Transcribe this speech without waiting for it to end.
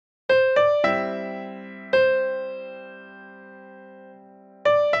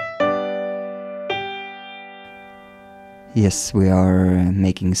Yes, we are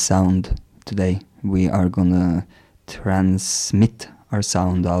making sound today. We are gonna transmit our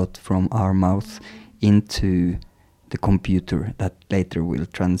sound out from our mouth into the computer that later will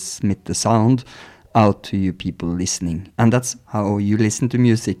transmit the sound out to you people listening. And that's how you listen to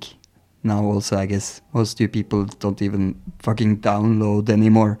music. Now also, I guess, most you people don't even fucking download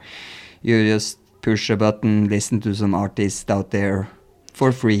anymore. You just push a button, listen to some artist out there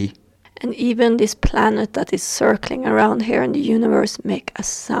for free. And even this planet that is circling around here in the universe make a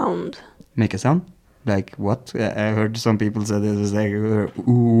sound. Make a sound? Like what? I heard some people say this is like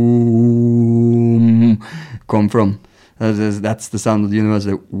oom come from. That's the sound of the universe,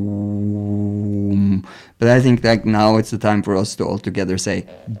 like oom. But I think like now it's the time for us to all together say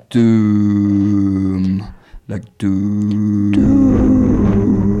doom. Like doom.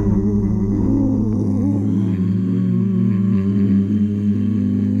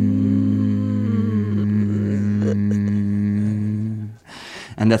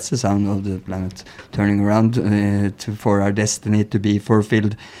 And that's the sound of the planet turning around for our destiny to be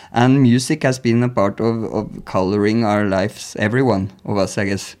fulfilled. And music has been a part of coloring our lives, every one of us, I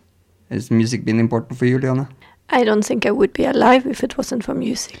guess. Has music been important for you, Leona? I don't think I would be alive if it wasn't for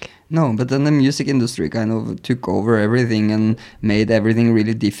music. No, but then the music industry kind of took over everything and made everything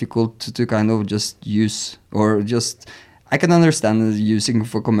really difficult to kind of just use or just... I can understand using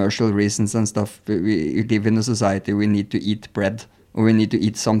for commercial reasons and stuff. We live in a society, we need to eat bread. Or we need to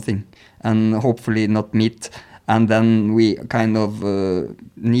eat something, and hopefully not meat. And then we kind of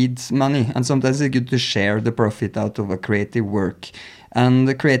need money. And sometimes it's good to share the profit out of a creative work. And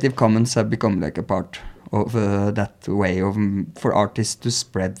the Creative Commons have become like a part of that way of for artists to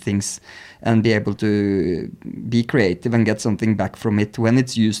spread things and be able to be creative and get something back from it when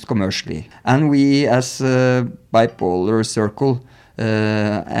it's used commercially. And we, as Bipolar Circle,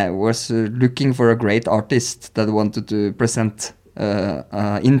 was looking for a great artist that wanted to present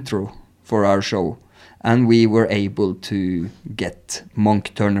intro for our show, and we were able to get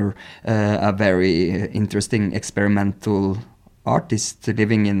Monk Turner, a very interesting experimental artist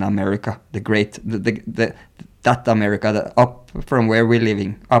living in America, that America, up from where we're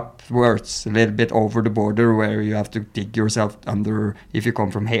living, upwards, a little bit over the border where you have to dig yourself under if you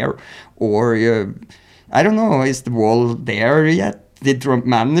come from here, or I don't know, is the wall there yet? Did Trump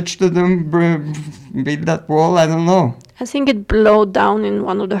manage to build that wall? I don't know. I think it blew down in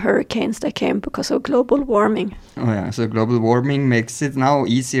one of the hurricanes that came because of global warming. Oh yeah, so global warming makes it now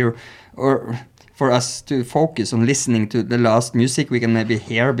easier or for us to focus on listening to the last music we can maybe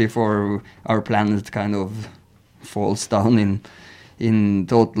hear before our planet kind of falls down in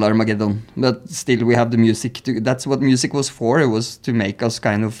total Armageddon. But still we have the music. That's what music was for. It was to make us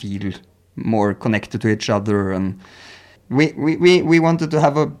kind of feel more connected to each other. And we wanted to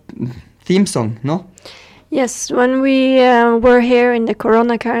have a theme song, no? Yes, when we were here in the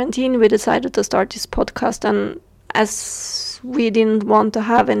Corona quarantine, we decided to start this podcast, and as we didn't want to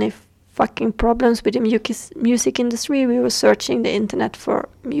have any fucking problems with the music industry, we were searching the internet for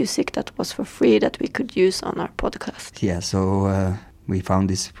music that was for free that we could use on our podcast. Yeah, so we found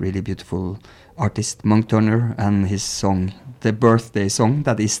this really beautiful artist, Monk Turner, and his song, the birthday song,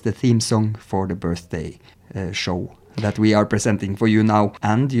 that is the theme song for the birthday show that we are presenting for you now.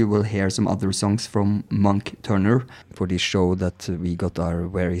 And you will hear some other songs from Monk Turner for this show that we got our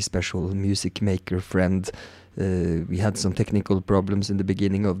very special music maker friend. We had some technical problems in the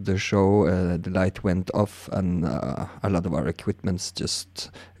beginning of the show. The light went off and a lot of our equipments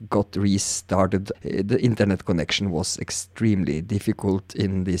just got restarted. The internet connection was extremely difficult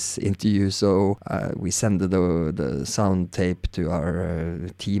in this interview, so we sent the sound tape to our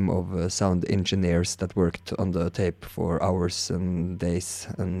team of sound engineers that worked on the tape for hours and days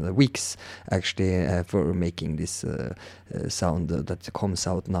and weeks actually for making this sound that comes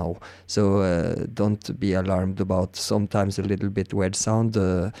out now. So don't be alarmed about sometimes a little bit weird sound.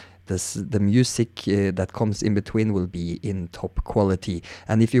 The music that comes in between will be in top quality.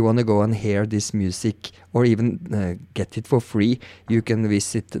 And if you want to go and hear this music or even get it for free, you can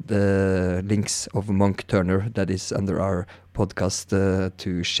visit the links of Monk Turner that is under our podcast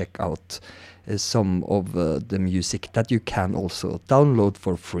to check out some of the music that you can also download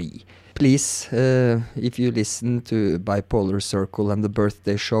for free. Please, if you listen to Bipolar Circle and the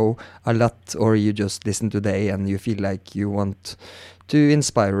birthday show a lot, or you just listen today and you feel like you want to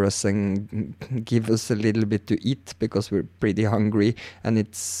inspire us and give us a little bit to eat because we're pretty hungry and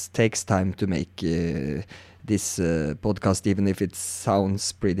it takes time to make this podcast, even if it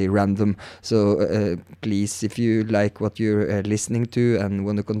sounds pretty random. So please, if you like what you're listening to and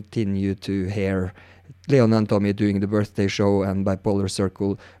want to continue to hear Leon and Tommy doing the birthday show and Bipolar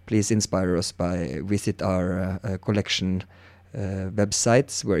Circle, please inspire us by visit our collection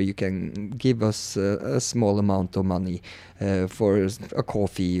websites, where you can give us a small amount of money for a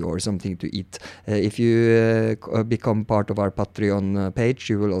coffee or something to eat. If you become part of our Patreon page,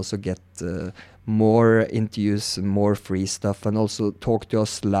 you will also get more interviews, more free stuff, and also talk to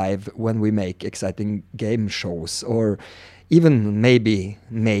us live when we make exciting game shows, or even maybe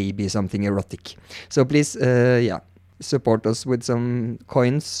something erotic. So please, support us with some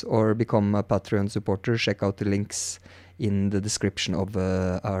coins or become a Patreon supporter. Check out the links in the description of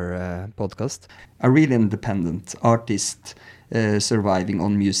our podcast. A really independent artist surviving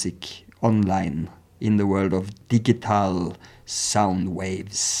on music online in the world of digital sound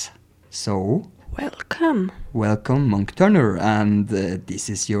waves. So, Welcome, Monk Turner, and this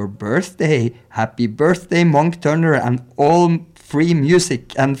is your birthday. Happy birthday, Monk Turner, and all free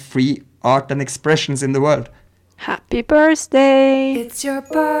music and free art and expressions in the world. happy birthday! It's your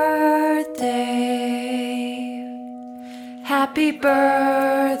birthday. Happy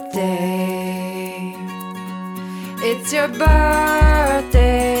birthday. It's your birthday.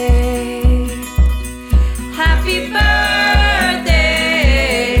 Happy birthday.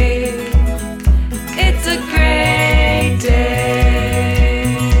 It's a great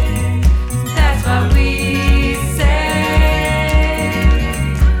day. That's what we say.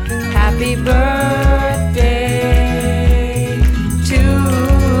 Happy birthday to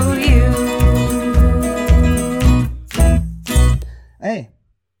you. Hey,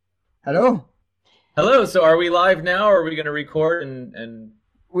 hello. Hello. So are we live now, or are we going to record and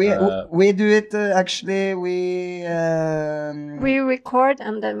We do it actually. We record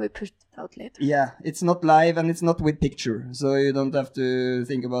and then we push it out later. yeah, it's not live and it's not with picture, so you don't have to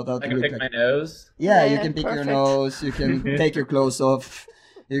think about how I to can look pick like. my nose? Yeah, you Yeah, can pick your perfect. nose, you can take your clothes off,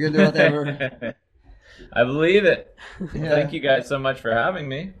 you can do whatever. I believe it. Yeah. Thank you guys so much for having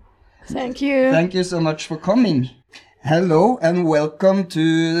me. Thank you. Thank you so much for coming. Hello and welcome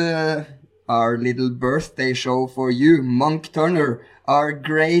to our little birthday show for you, Monk Turner, our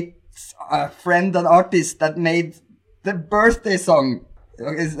great friend and artist that made the birthday song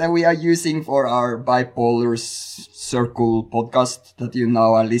that we are using for our Bipolar Circle podcast that you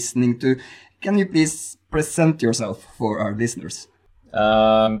now are listening to. Can you please present yourself for our listeners?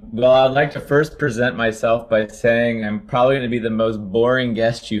 Well, I'd like to first present myself by saying I'm probably going to be the most boring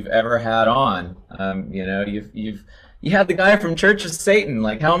guest you've ever had on. You had the guy from Church of Satan.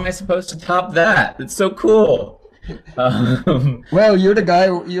 Like, how am I supposed to top that? It's so cool. Well, you're the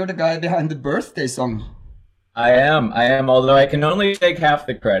guy behind the birthday song. I am. Although I can only take half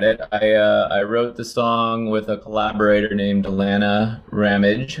the credit. I wrote the song with a collaborator named Alana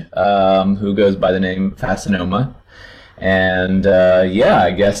Ramage, who goes by the name Fascinoma. And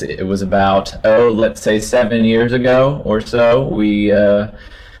I guess it was about, let's say 7 years ago or so.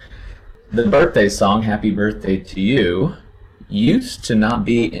 The birthday song, Happy Birthday to You, used to not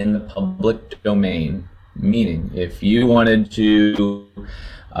be in the public domain. Meaning, if you wanted to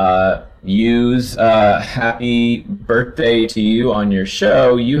use Happy Birthday to You on your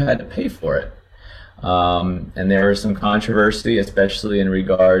show, you had to pay for it. And there was some controversy, especially in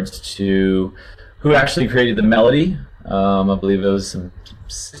regards to who actually created the melody. I believe it was some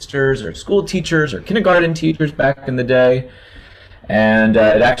sisters or school teachers or kindergarten teachers back in the day. And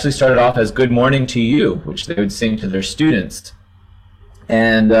it actually started off as Good Morning to You, which they would sing to their students.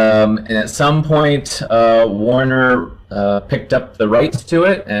 And at some point, Warner picked up the rights to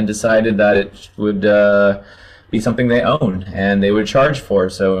it and decided that it would be something they own and they would charge for.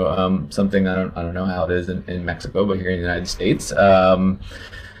 So something I don't know how it is in Mexico, but here in the United States,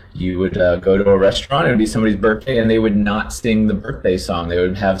 you would go to a restaurant. It would be somebody's birthday, and they would not sing the birthday song. They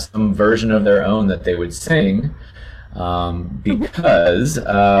would have some version of their own that they would sing because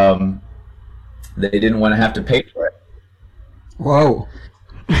they didn't want to have to pay for it. Wow.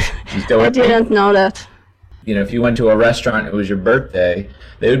 I didn't know that. If you went to a restaurant, it was your birthday,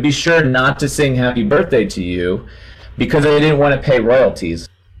 they would be sure not to sing Happy Birthday to you because they didn't want to pay royalties.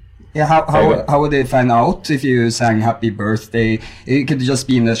 Yeah, how would they find out if you sang Happy Birthday? It could just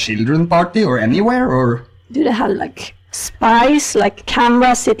be in a children party or anywhere, or? Do they have like spies, like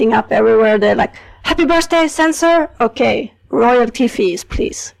cameras sitting up everywhere? They're like, happy birthday, censor? Okay, royalty fees,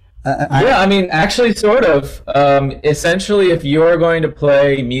 please. Actually, sort of. Essentially, if you're going to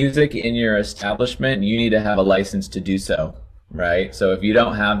play music in your establishment, you need to have a license to do so, right? So if you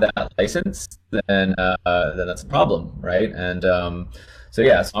don't have that license, then that's a problem, right? And So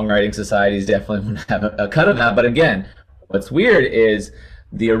yeah, Songwriting Societies definitely want to have a cut of that. But again, what's weird is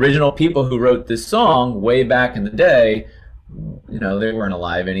the original people who wrote this song way back in the day, they weren't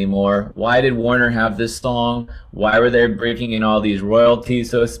alive anymore. Why did Warner have this song? Why were they breaking in all these royalties?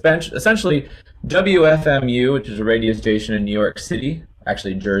 So essentially, WFMU, which is a radio station in New York City,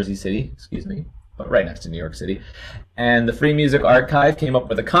 actually Jersey City, excuse me, but right next to New York City, and the Free Music Archive came up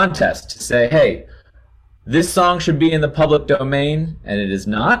with a contest to say, hey, this song should be in the public domain, and it is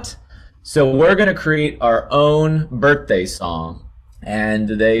not. So we're going to create our own birthday song. And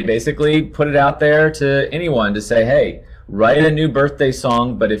they basically put it out there to anyone to say, hey, write a new birthday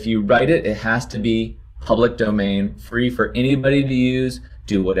song, but if you write it, it has to be public domain, free for anybody to use,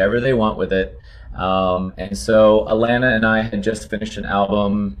 do whatever they want with it. And so Alana and I had just finished an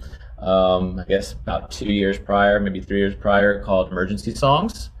album, I guess about 2 years prior, maybe 3 years prior, called Emergency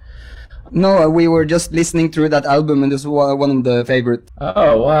Songs. No, we were just listening through that album, and this was one of the favorite.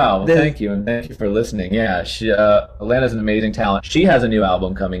 Oh, wow. Thank you, and thank you for listening. Yeah, Alana's an amazing talent. She has a new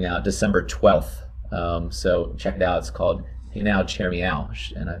album coming out December 12th. So check it out. It's called Hey Now, Cheer Me Out,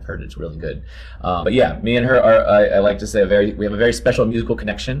 and I've heard it's really good. But yeah, me and her are, I like to say, we have a very special musical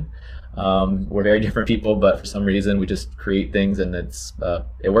connection. We're very different people, but for some reason we just create things, and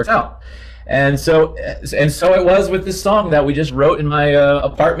it works out. And so it was with this song that we just wrote in my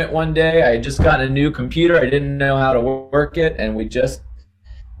apartment one day. I had just gotten a new computer. I didn't know how to work it, and we just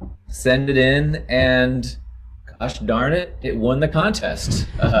sent it in, and gosh darn it, it won the contest,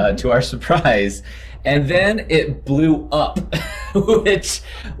 to our surprise. And then it blew up, which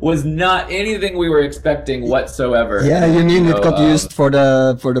was not anything we were expecting whatsoever. Yeah, you mean it got used for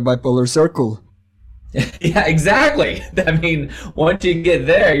the Bipolar Circle. Yeah, exactly. I mean, once you get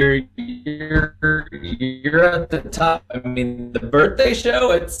there, you're at the top. I mean, the birthday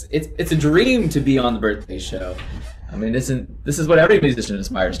show, it's a dream to be on the birthday show. I mean, this is what every musician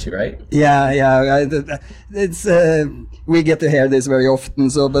aspires to, right? Yeah. It's we get to hear this very often.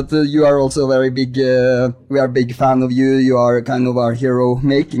 So, but you are also very big. We are a big fan of you. You are kind of our hero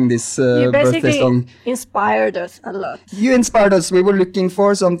making this birthday song. You basically inspired us a lot. You inspired us. We were looking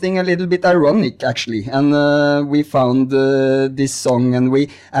for something a little bit ironic, actually, and we found this song. And we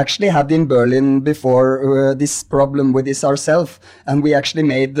actually had in Berlin before this problem with this ourselves, and we actually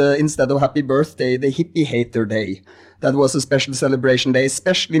made instead of Happy Birthday, the Hippie Hater Day. That was a special celebration day,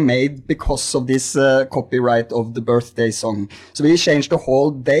 especially made because of this copyright of the birthday song. So we changed the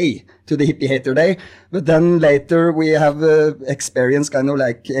whole day to the Hippie Hater Day. But then later we have experienced kind of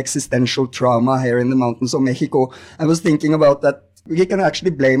like existential trauma here in the mountains of Mexico. I was thinking about that. We can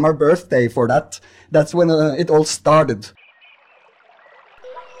actually blame our birthday for that. That's when it all started.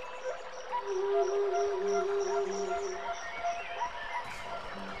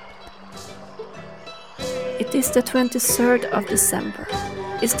 It is the 23rd of December.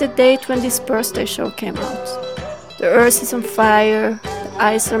 It's the date when this birthday show came out. The earth is on fire, the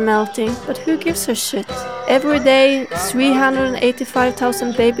ice are melting, but who gives a shit? Every day,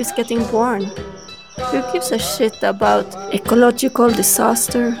 385,000 babies getting born. Who gives a shit about ecological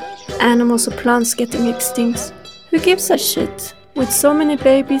disaster, animals or plants getting extinct? Who gives a shit? With so many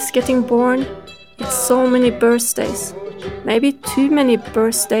babies getting born, it's so many birthdays. Maybe too many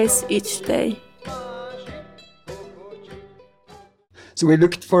birthdays each day. So we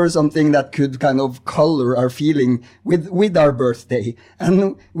looked for something that could kind of color our feeling with our birthday.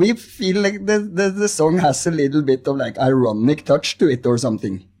 And we feel like the song has a little bit of like ironic touch to it or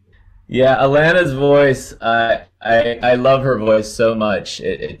something. Yeah, Alana's voice, I love her voice so much.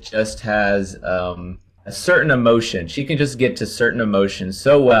 It just has a certain emotion. She can just get to certain emotions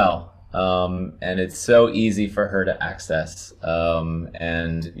so well. And it's so easy for her to access.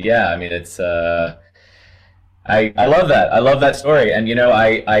 And yeah, I mean, it's... I love that. I love that story. And,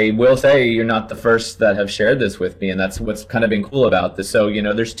 I will say you're not the first that have shared this with me, and that's what's kind of been cool about this. So,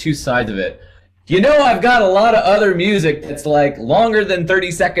 there's two sides of it. I've got a lot of other music that's like longer than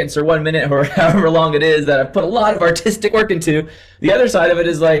 30 seconds or 1 minute or however long it is that I've put a lot of artistic work into. The other side of it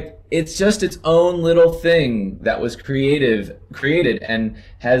is like, it's just its own little thing that was created and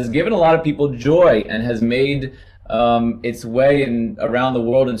has given a lot of people joy and has made its way around the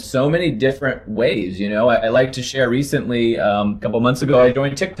world in so many different ways. I like to share recently, a couple months ago, I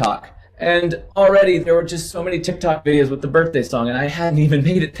joined TikTok, and already there were just so many TikTok videos with the birthday song, and I hadn't even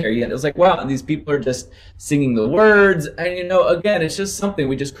made it there yet. It was like, wow, and these people are just singing the words, and again, it's just something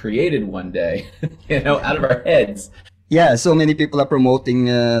we just created one day, out of our heads. Yeah, so many people are promoting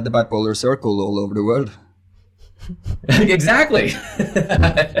the Bipolar Circle all over the world. Exactly.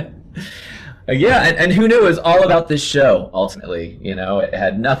 Yeah, and who knew it was all about this show, ultimately. It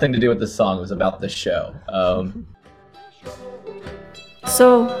had nothing to do with the song. It was about the show.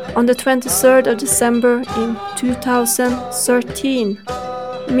 So, on the 23rd of December in 2013,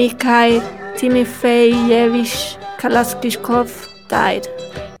 Mikhail Timofeyevich Kalashnikov died.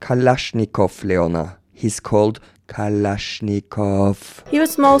 Kalashnikov, Leona. He's called Kalashnikov. He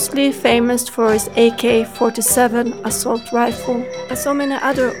was mostly famous for his AK-47 assault rifle. As so many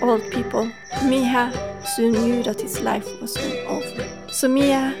other old people, Miha soon knew that his life was soon over. So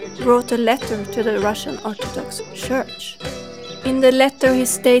Miha wrote a letter to the Russian Orthodox Church. In the letter he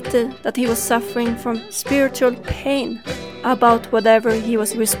stated that he was suffering from spiritual pain about whatever he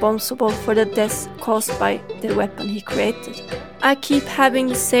was responsible for the deaths caused by the weapon he created. I keep having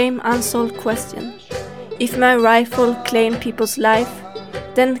the same unsolved question. If my rifle claimed people's life,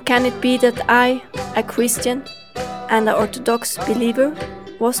 then can it be that I, a Christian and an Orthodox believer,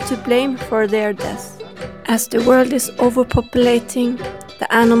 was to blame for their death? As the world is overpopulating,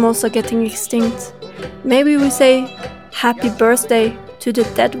 the animals are getting extinct, maybe we say happy birthday to the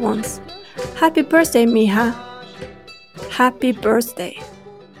dead ones. Happy birthday, Miha. Happy birthday.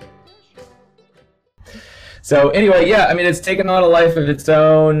 So anyway, yeah, I mean, it's taken on a life of its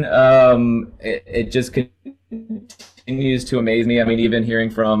own. It just continues to amaze me. I mean, even hearing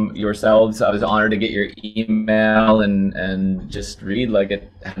from yourselves, I was honored to get your email and just read like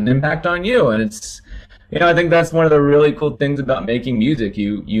it had an impact on you. And it's, you know, I think that's one of the really cool things about making music.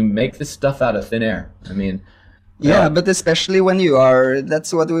 You make this stuff out of thin air. I mean, Yeah, but especially when you are,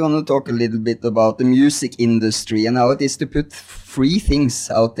 that's what we want to talk a little bit about, the music industry and how it is to put free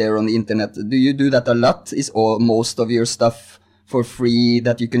things out there on the internet. Do you do that a lot? Is all most of your stuff for free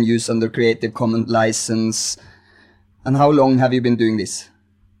that you can use under Creative Commons license? And how long have you been doing this?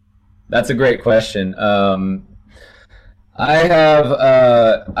 That's a great question. I have,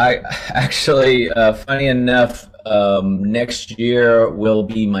 I actually, funny enough, next year will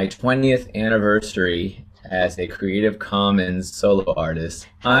be my 20th anniversary as a Creative Commons solo artist.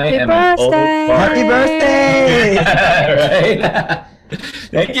 Happy birthday! Happy birthday!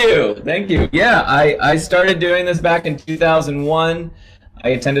 Right? Thank you. Yeah, I started doing this back in 2001. I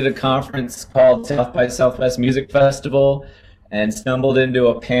attended a conference called South by Southwest Music Festival and stumbled into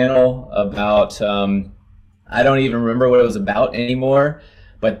a panel about, I don't even remember what it was about anymore,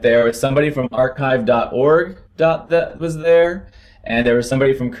 but there was somebody from archive.org that was there, and there was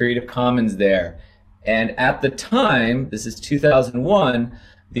somebody from Creative Commons there. And at the time, this is 2001,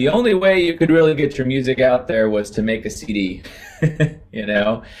 the only way you could really get your music out there was to make a CD. You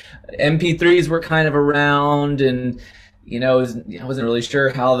know, MP3s were kind of around, and I wasn't really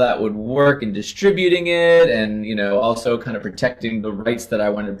sure how that would work in distributing it, and also kind of protecting the rights that I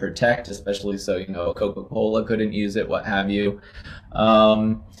wanted to protect, especially so Coca-Cola couldn't use it, what have you.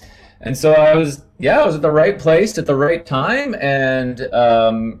 And so I was at the right place at the right time, and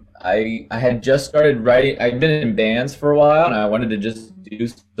I had just started writing. I'd been in bands for a while, and I wanted to just do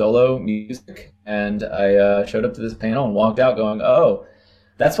solo music. And I showed up to this panel and walked out going, oh,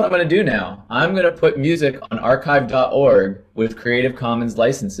 that's what I'm going to do now. I'm going to put music on archive.org with Creative Commons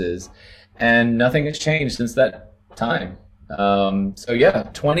licenses. And nothing has changed since that time.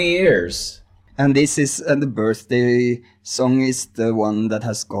 20 years. And this is the birthday song is the one that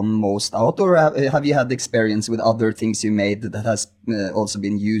has gone most out, or have you had experience with other things you made that has also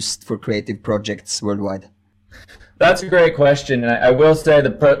been used for creative projects worldwide? That's a great question. And I will say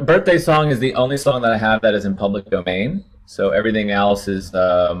the birthday song is the only song that I have that is in public domain. So everything else is,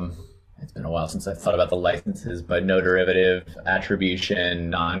 it's been a while since I thought about the licenses, but no derivative,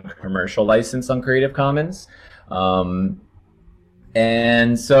 attribution, non-commercial license on Creative Commons.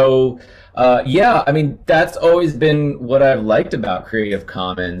 And so, that's always been what I've liked about Creative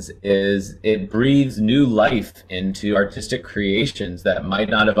Commons is it breathes new life into artistic creations that might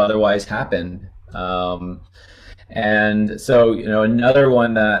not have otherwise happened. And so, another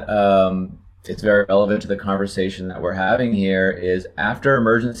one that it's very relevant to the conversation that we're having here is after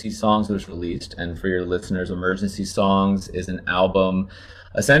Emergency Songs was released, and for your listeners, Emergency Songs is an album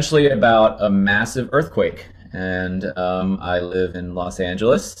essentially about a massive earthquake. And I live in Los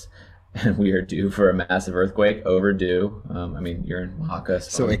Angeles, and we are due for a massive earthquake, overdue. You're in Oaxaca.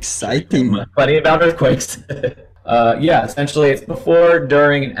 So exciting. Plenty about earthquakes. Essentially it's before,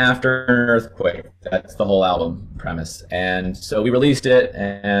 during, and after an earthquake. That's the whole album premise. And so we released it,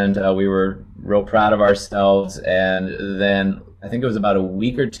 and we were real proud of ourselves. And then I think it was about a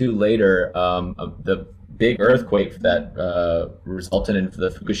week or two later, the big earthquake that resulted in the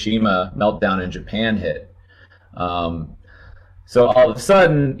Fukushima meltdown in Japan hit. So all of a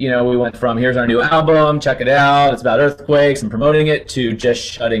sudden, we went from here's our new album, check it out, it's about earthquakes and promoting it, to just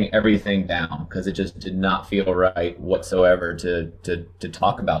shutting everything down because it just did not feel right whatsoever to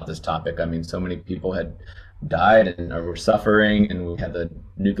talk about this topic. I mean, so many people had died and or were suffering, and we had the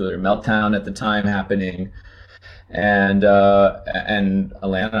nuclear meltdown at the time happening. And Alana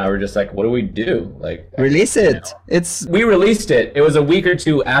and I were just like, what do we do? Like, Release it. We released it. It was a week or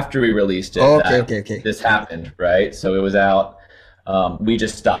two after we released it. Okay. This happened, right? So it was out. We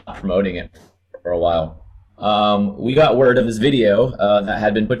just stopped promoting it for a while. We got word of this video that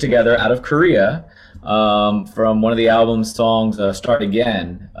had been put together out of Korea from one of the album's songs, Start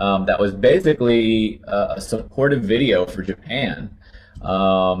Again, that was basically a supportive video for Japan.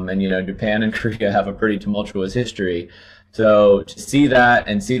 And Japan and Korea have a pretty tumultuous history. So to see that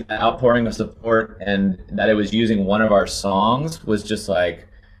and see the outpouring of support and that it was using one of our songs was just like,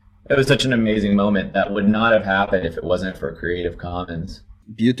 it was such an amazing moment that would not have happened if it wasn't for Creative Commons.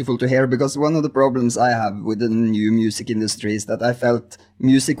 Beautiful to hear, because one of the problems I have with the new music industry is that I felt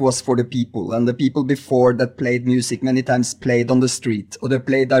music was for the people, and the people before that played music many times played on the street, or they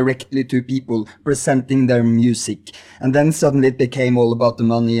played directly to people presenting their music, and then suddenly it became all about the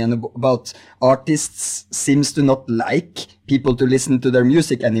money and about artists seems to not like people to listen to their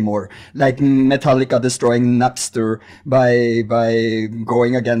music anymore, like Metallica destroying Napster by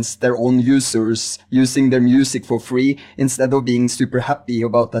going against their own users, using their music for free instead of being super happy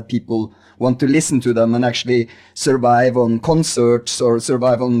about that people want to listen to them and actually survive on concerts or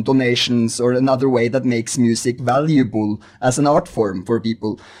survive on donations or another way that makes music valuable as an art form for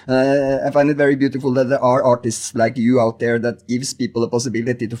people. I find it very beautiful that there are artists like you out there that gives people a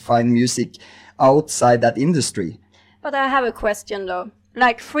possibility to find music outside that industry. But I have a question though.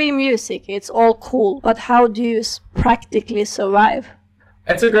 Like free music, it's all cool, but how do you practically survive?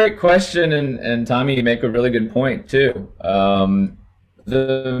 That's a great question, and Tommy, you make a really good point too.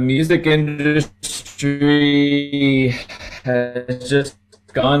 The music industry has just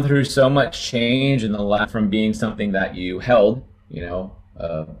gone through so much change in the last, from being something that you held,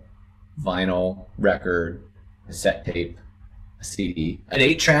 vinyl, record, cassette tape, a CD, an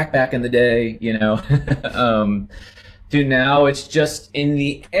 8-track back in the day, to now it's just in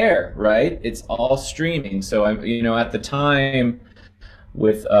the air, right? It's all streaming. So at the time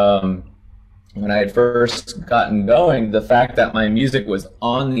with when I had first gotten going, the fact that my music was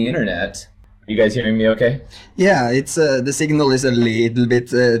on the internet. Are you guys hearing me okay? Yeah, it's the signal is a little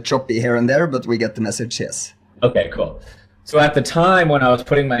bit choppy here and there, but we get the message, yes. Okay, cool. So at the time when I was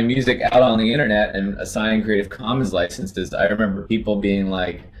putting my music out on the internet and assigning Creative Commons licenses, I remember people being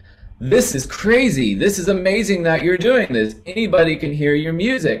like, this is crazy. This is amazing that you're doing this. Anybody can hear your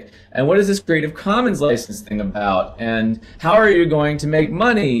music. And what is this Creative Commons license thing about? And how are you going to make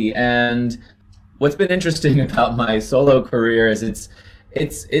money? And what's been interesting about my solo career is it's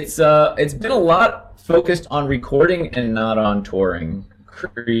been a lot focused on recording and not on touring.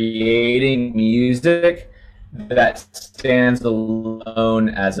 Creating music that stands alone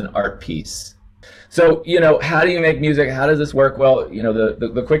as an art piece. So, how do you make music? How does this work? Well,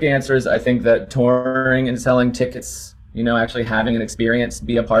 the quick answer is I think that touring and selling tickets, actually having an experience,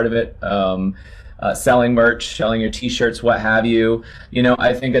 be a part of it, selling merch, selling your t-shirts, what have you.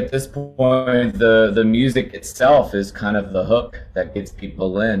 I think at this point, the music itself is kind of the hook that gets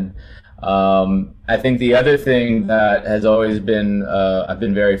people in. I think the other thing that has always been, I've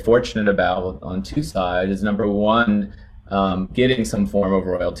been very fortunate about on two sides is, number one, getting some form of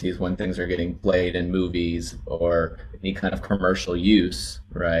royalties when things are getting played in movies or any kind of commercial use,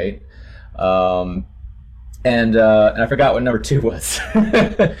 right? And I forgot what number two was.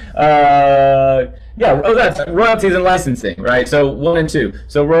 That's royalties and licensing, right? So 1 and 2.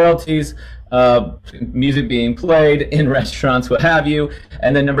 So royalties, music being played in restaurants, what have you.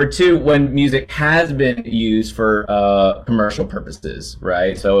 And then number 2, when music has been used for commercial purposes,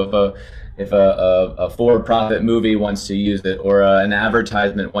 right? So if a for-profit movie wants to use it or an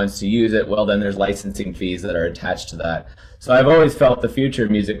advertisement wants to use it, well, then there's licensing fees that are attached to that. So I've always felt the future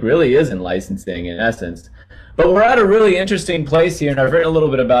of music really is in licensing in essence. But we're at a really interesting place here, and I've written a little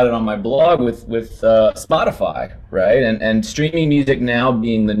bit about it on my blog with Spotify, right? And streaming music now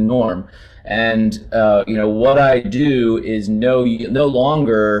being the norm. And what I do is no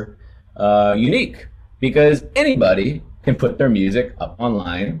longer unique, because anybody can put their music up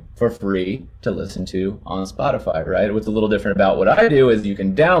online for free to listen to on Spotify, right? What's a little different about what I do is you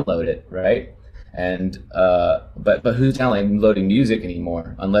can download it, right? And but who's downloading music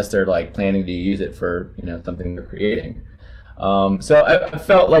anymore unless they're like planning to use it for something they're creating. So I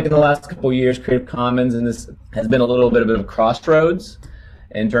felt like in the last couple of years, Creative Commons and this has been a little bit of a crossroads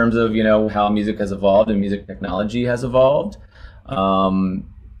in terms of how music has evolved and music technology has evolved.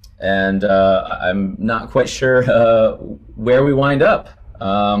 And I'm not quite sure where we wind up.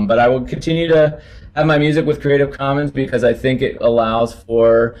 But I will continue to have my music with Creative Commons because I think it allows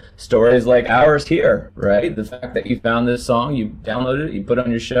for stories like ours here, right? The fact that you found this song, you downloaded it, you put it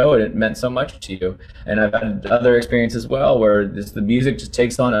on your show, and it meant so much to you. And I've had other experiences as well where the music just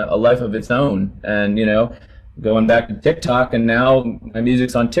takes on a life of its own. And, you know, going back to TikTok, and now my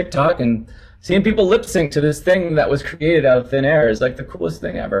music's on TikTok, and seeing people lip sync to this thing that was created out of thin air is like the coolest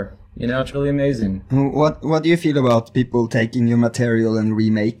thing ever. You know, it's really amazing. What do you feel about people taking your material and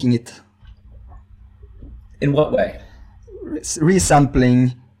remaking it? In what way?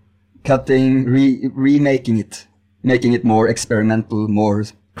 Resampling, cutting, remaking it, making it more experimental, more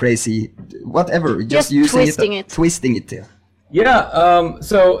crazy, whatever. Just using twisting it. Yeah. Yeah.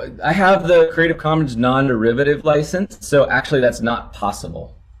 So I have the Creative Commons non-derivative license. So actually, that's not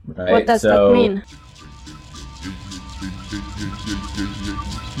possible. Right? What does that mean?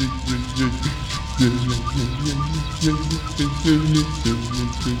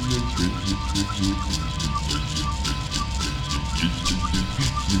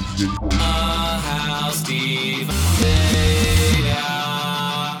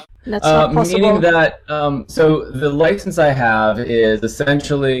 That's not possible. Meaning that, so the license I have is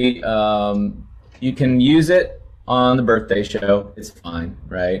essentially, you can use it on the birthday show, it's fine,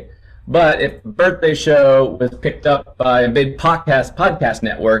 right? But if the birthday show was picked up by a big podcast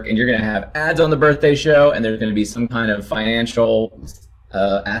network, and you're going to have ads on the birthday show, and there's going to be some kind of financial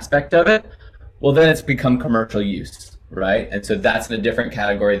aspect of it, well, then it's become commercial use, right? And so that's in a different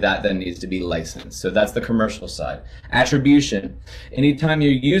category that then needs to be licensed. So that's the commercial side. Attribution. Anytime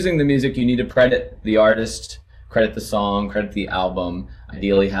you're using the music, you need to credit the artist, credit the song, credit the album,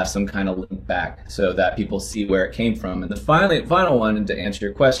 ideally have some kind of link back so that people see where it came from. And the final one, and to answer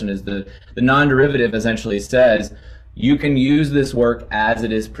your question, is the non-derivative essentially says you can use this work as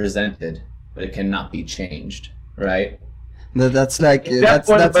it is presented, but it cannot be changed, right? But that's like that's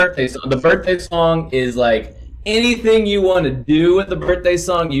the birthday song. The birthday song is like anything you want to do with the birthday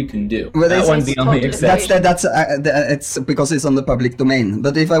song, you can do. Well, that one's the only exception. That's it's because it's on the public domain.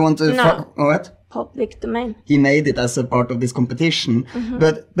 But if I want to, what? Public domain. He made it as a part of this competition.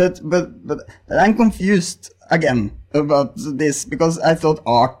 But I'm confused again about this because I thought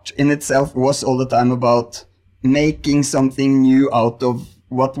art in itself was all the time about making something new out of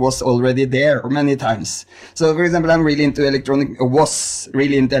what was already there many times. So, for example, was really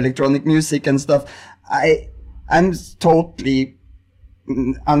into electronic music and stuff. I'm totally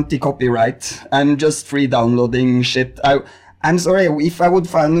anti-copyright. I'm just free downloading shit. I'm sorry, if I would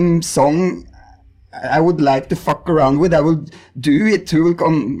find a song I would like to fuck around with, I will do it. Who will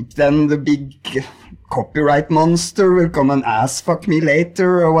come? Then the big copyright monster will come and ass fuck me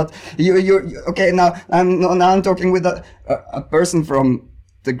later, or what? You okay? Now I'm talking with a person from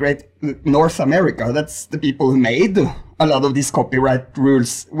the great North America. That's the people who made a lot of these copyright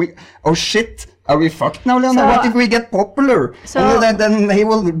rules. Oh shit. Are we fucked now, Leona? What if we get popular? And then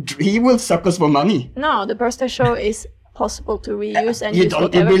he will suck us for money. No, the birthday show is possible to reuse and you use don't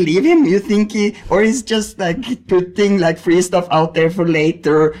whatever. Believe him? You think he's just like putting like free stuff out there for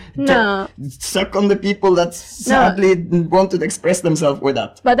later? No. Suck on the people that sadly want to express themselves with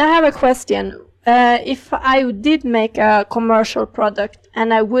that. But I have a question. If I did make a commercial product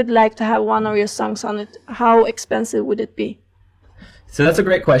and I would like to have one of your songs on it, how expensive would it be? So that's a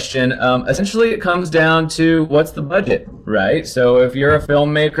great question. Essentially, it comes down to what's the budget, right? So if you're a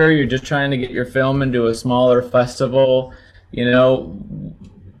filmmaker, you're just trying to get your film into a smaller festival, you know,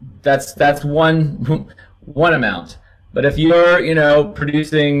 that's one amount. But if you're, you know,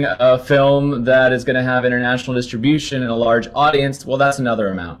 producing a film that is going to have international distribution and a large audience, well, that's another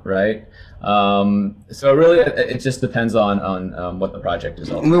amount, right? So really, it just depends on what the project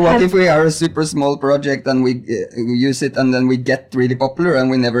is all about. What if we are a super small project and we use it and then we get really popular and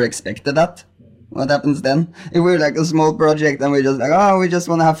we never expected that? What happens then? If we're like a small project and we're just like, oh, we just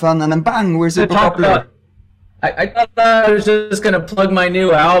want to have fun, and then bang, we're super popular. I thought I was just going to plug my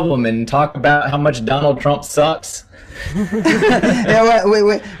new album and talk about how much Donald Trump sucks. Yeah,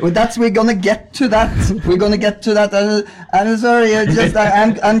 we're gonna get to that. We're gonna get to that. I'm sorry,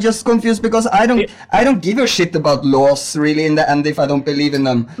 I'm just confused because I don't give a shit about laws really in the end if I don't believe in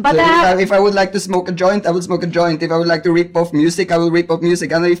them. But so if I would like to smoke a joint, I will smoke a joint. If I would like to rip off music, I will rip off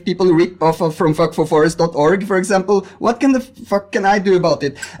music. And if people rip off from fuckforforest.org, for example, what can the fuck can I do about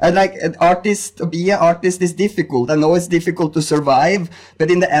it? Like an artist, to be an artist is difficult. I know it's difficult to survive,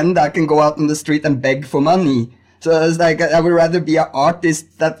 but in the end, I can go out on the street and beg for money. So it's like I would rather be an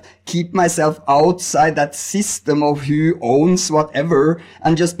artist that keep myself outside that system of who owns whatever,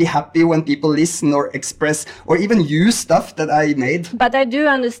 and just be happy when people listen or express or even use stuff that I made. But I do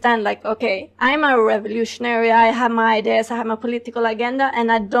understand, like, okay, I'm a revolutionary, I have my ideas, I have my political agenda,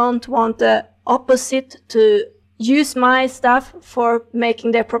 and I don't want the opposite to use my stuff for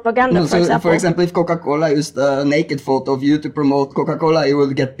making their propaganda, No, for example. For example, if Coca-Cola used a naked photo of you to promote Coca-Cola, you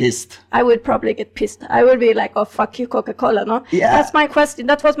will get pissed. I would probably get pissed. I would be like, oh, fuck you, Coca-Cola, no? Yeah. That's my question.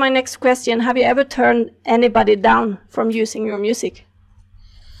 That was my next question. Have you ever turned anybody down from using your music?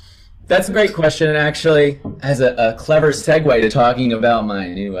 That's a great question, and actually has a clever segue to talking about my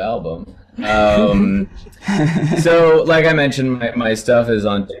new album. So, like I mentioned, my stuff is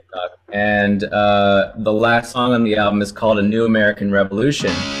on TikTok, and the last song on the album is called A New American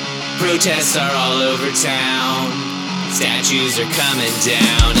Revolution. Protests are all over town. Statues are coming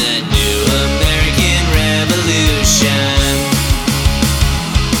down. A new American revolution.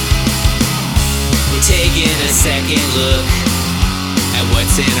 We're taking a second look at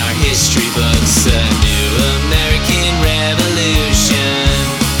what's in our history books. A new American revolution.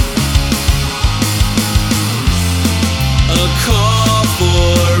 A call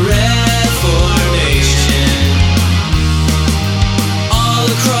for reformation all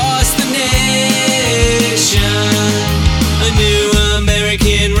across the nation. A new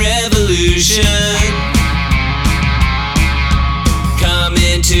American revolution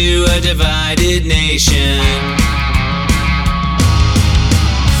coming to a divided nation.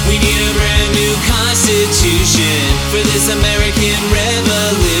 We need a brand new constitution for this American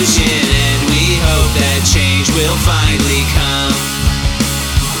revolution, and we hope that change will finally come.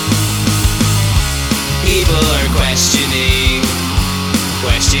 People are questioning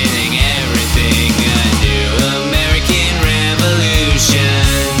everything. A new American revolution.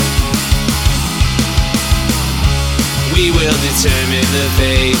 We will determine the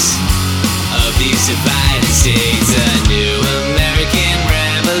fate of these divided states. A new American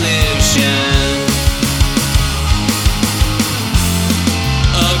revolution.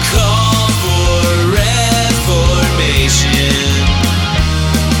 A call for reformation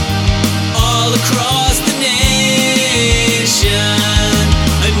all across the nation.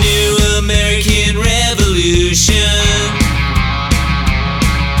 A new American revolution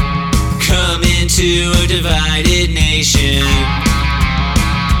coming to a divided nation.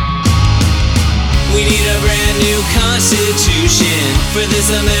 We need a brand new constitution for this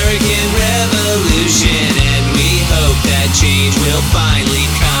American revolution, and we hope that change will finally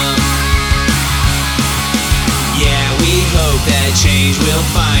come. Yeah, we hope that change will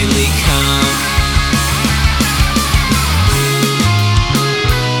finally come.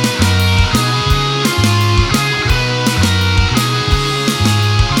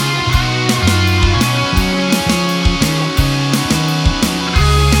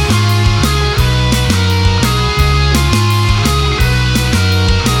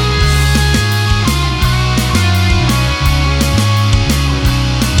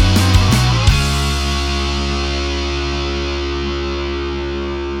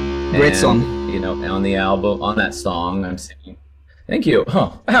 Great And, song. You know, on the album, on that song, I'm singing. Thank you.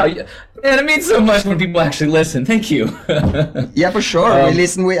 Oh, wow. Man, it means so much when people actually listen. Thank you. Yeah, for sure. We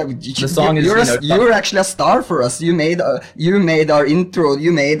listen. The song is, you're actually a star for us. You made our intro.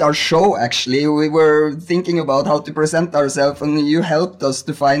 You made our show. Actually, we were thinking about how to present ourselves, and you helped us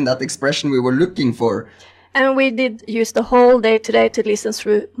to find that expression we were looking for. And we did use the whole day today to listen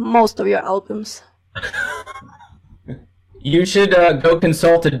through most of your albums. You should go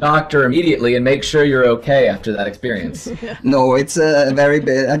consult a doctor immediately and make sure you're okay after that experience. No, it's very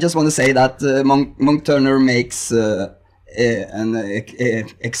big. I just want to say that Monk Turner makes an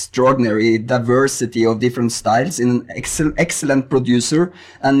extraordinary diversity of different styles, in an excellent producer,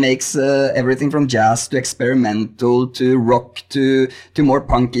 and makes everything from jazz to experimental to rock to more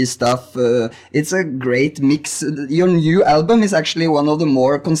punky stuff. It's a great mix. Your new album is actually one of the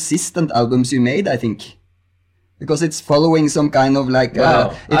more consistent albums you made, I think. Because it's following some kind of like...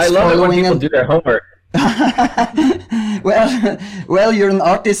 Wow. it's I love it when people do their homework. Well, you're an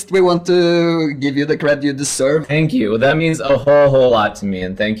artist. We want to give you the credit you deserve. Thank you. Well, that means a whole lot to me,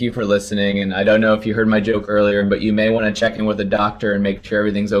 and thank you for listening. And I don't know if you heard my joke earlier, but you may want to check in with a doctor and make sure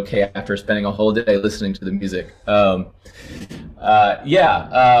everything's okay after spending a whole day listening to the music. Well,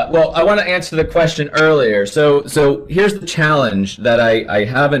 I want to answer the question earlier. So here's the challenge that I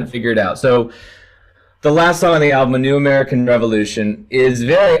haven't figured out. So the last song on the album, A New American Revolution, is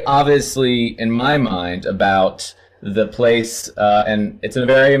very obviously, in my mind, about the place, and it's a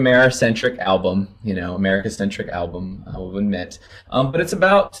very Americentric album, America-centric album, I will admit. But it's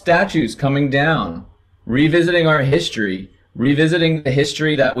about statues coming down, revisiting our history, revisiting the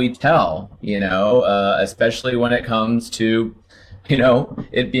history that we tell, especially when it comes to,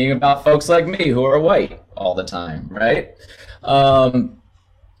 it being about folks like me who are white all the time, right?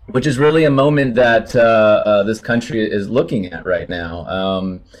 Which is really a moment that this country is looking at right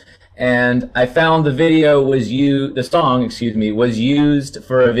now. And I found the song was used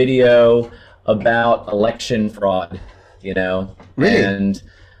for a video about election fraud, Really?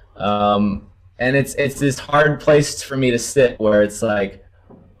 And it's this hard place for me to sit where it's like,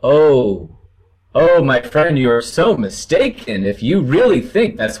 oh, my friend, you are so mistaken if you really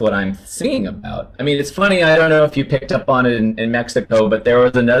think that's what I'm singing about. I mean, it's funny, I don't know if you picked up on it in Mexico, but there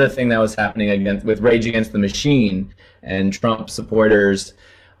was another thing that was happening with Rage Against the Machine and Trump supporters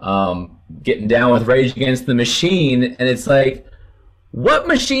getting down with Rage Against the Machine, and it's like, what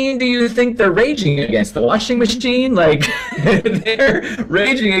machine do you think they're raging against? The washing machine? Like, they're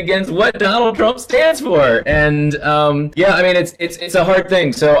raging against what Donald Trump stands for. And it's a hard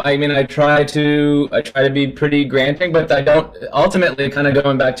thing. So I try to be pretty granting, but I don't. Ultimately, kind of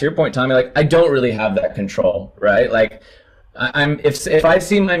going back to your point, Tommy, like I don't really have that control, right? Like, if I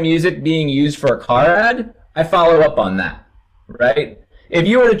see my music being used for a car ad, I follow up on that, right? If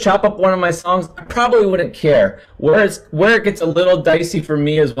you were to chop up one of my songs, I probably wouldn't care. Where it gets a little dicey for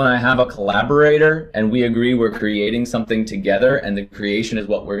me is when I have a collaborator and we agree we're creating something together and the creation is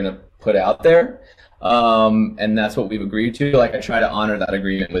what we're going to put out there. And that's what we've agreed to. Like, I try to honor that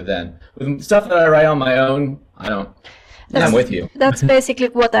agreement with them. With stuff that I write on my own, I don't. I'm with you. That's basically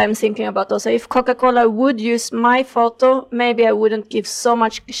what I'm thinking about also. If Coca-Cola would use my photo, maybe I wouldn't give so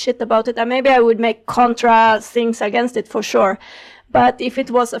much shit about it. And maybe I would make contra things against it for sure. But if it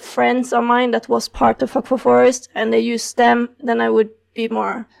was a friend of mine that was part of Fuck for Forest and they used them, then I would be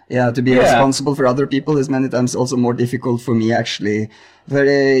more... Yeah, to be responsible for other people is many times also more difficult for me, actually.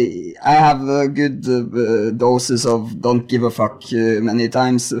 I have good doses of don't give a fuck many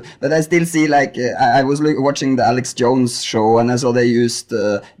times, but I still see, like, I was watching the Alex Jones show and I saw they used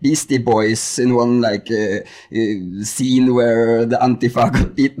Beastie Boys in one, like, scene where the Antifa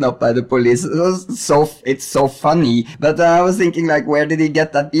got beaten up by the police. It's so funny, but I was thinking, like, where did he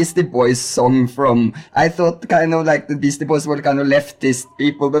get that Beastie Boys song from? I thought kind of like the Beastie Boys were kind of leftist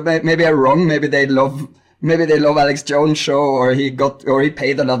people, but maybe I'm wrong. Maybe they love Alex Jones show, or he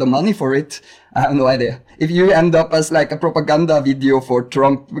paid a lot of money for it. I have no idea. If you end up as like a propaganda video for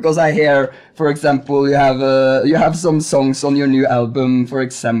Trump, because I hear, for example, you have some songs on your new album, for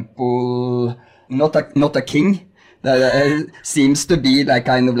example, Not a King, that seems to be like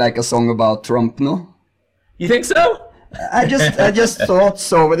kind of like a song about Trump, no? You think so? I just thought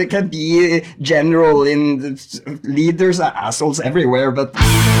so, but it can be general in leaders are assholes everywhere, but...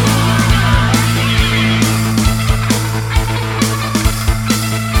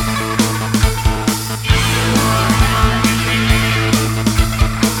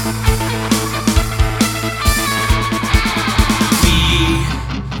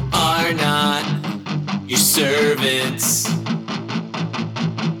 Servants,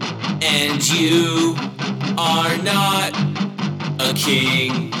 and you are not a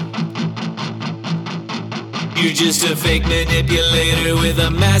king. You're just a fake manipulator with a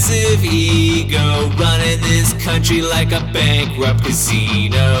massive ego, running this country like a bankrupt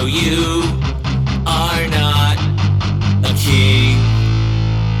casino. You are not a king.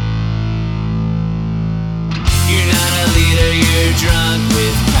 You're not a leader, you're drunk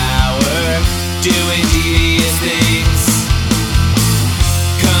with power, doing devious things.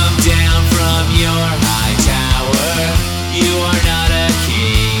 Come down from your high tower. You are not a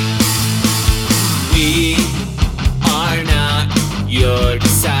king. We are not your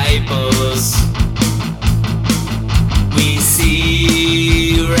disciples. We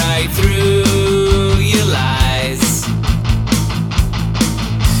see right through your lies.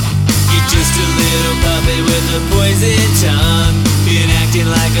 You're just a little puppet with a poison tongue, been acting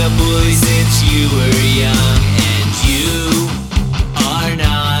like a bully since you were young, and you are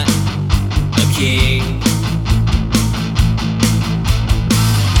not a king.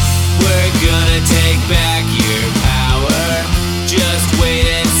 We're gonna take back your power, just wait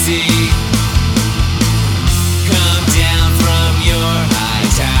and see. Come down from your high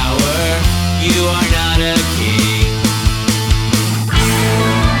tower. You are not a king.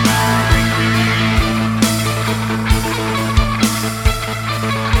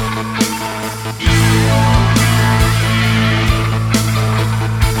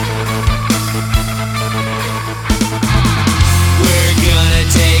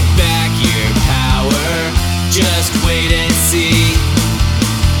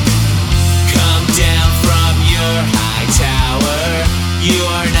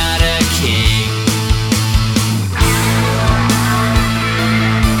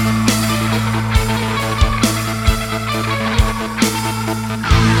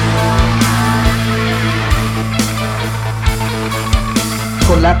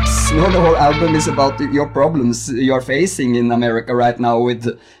 raps. No, the whole album is about your problems you're facing in America right now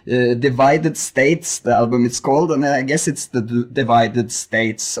with Divided States, the album it's called, and I guess it's the Divided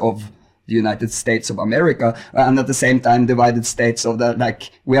States of the United States of America, and at the same time Divided States of the,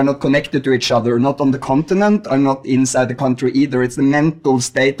 like, we are not connected to each other, not on the continent or not inside the country either. It's the mental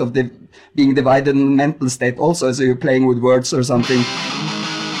state of the being divided in the mental state also, so you're playing with words or something.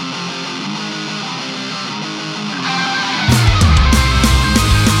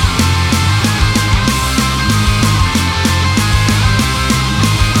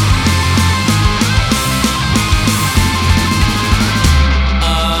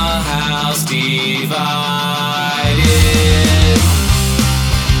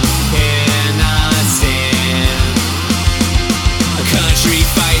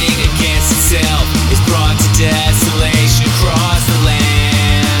 Desolation across the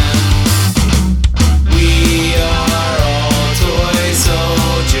land. We are all toy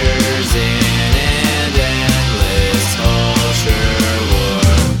soldiers in an endless culture war.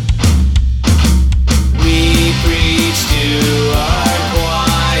 We preach to our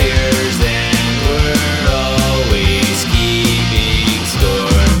choirs and we're always keeping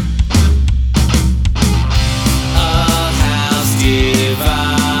score. A house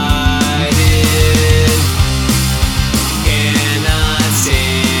divided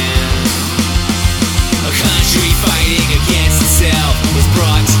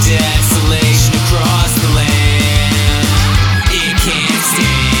brought to desolation across the land. It can't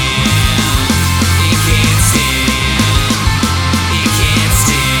stand. It can't stand. It can't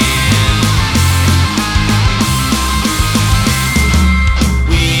stand.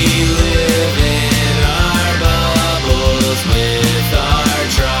 We live in our bubbles with our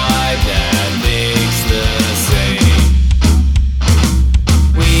tribe that thinks the same.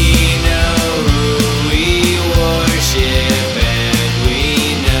 We know who we worship.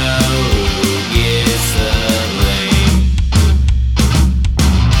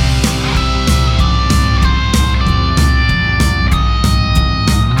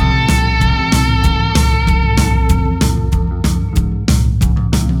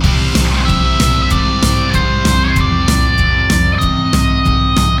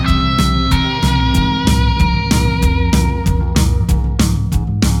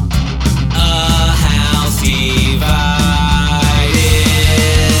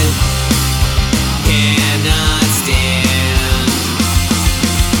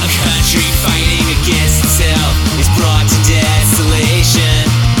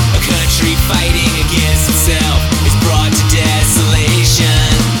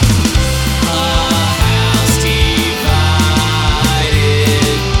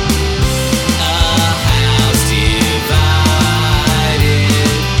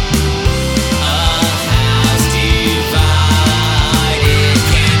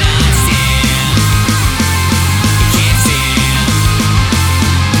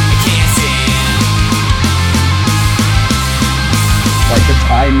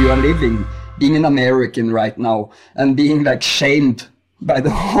 You are living, being an American right now, and being like shamed by the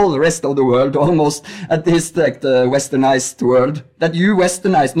whole rest of the world, almost at this like the westernized world, that you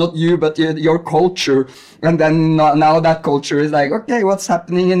westernized, not you, but your culture. And then now that culture is like, okay, what's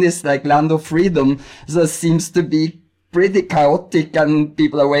happening in this like land of freedom? So it seems to be pretty chaotic, and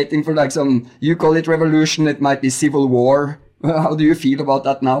people are waiting for like some, you call it revolution, it might be civil war. How do you feel about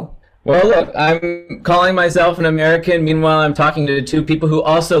that now? Well, look, I'm calling myself an American. Meanwhile, I'm talking to two people who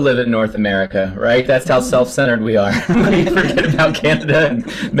also live in North America, right? That's how self-centered we are. We forget about Canada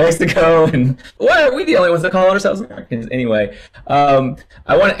and Mexico, and why are we the only ones that call ourselves Americans? Anyway, I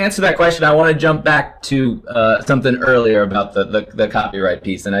want to answer that question. I want to jump back to something earlier about the copyright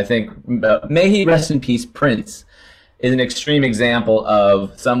piece, and I think may he rest in peace, Prince is an extreme example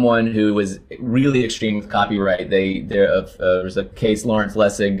of someone who was really extreme with copyright. There was a case Lawrence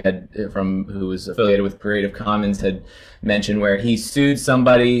Lessig who was affiliated with Creative Commons had mentioned where he sued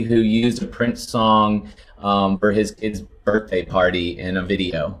somebody who used a Prince song for his kid's birthday party in a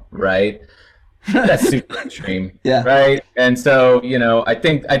video, right? That's super extreme, yeah. Right? And so, you know, I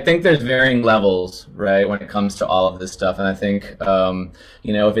think there's varying levels, right, when it comes to all of this stuff. And I think,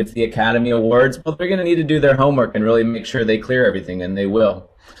 you know, if it's the Academy Awards, well, they're going to need to do their homework and really make sure they clear everything, and they will.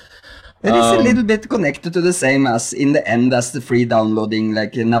 It is a little bit connected to the same as in the end as the free downloading,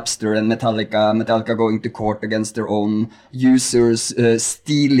 like Napster and Metallica going to court against their own users,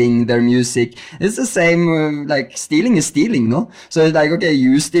 stealing their music. It's the same, like stealing is stealing, no? So it's like, okay,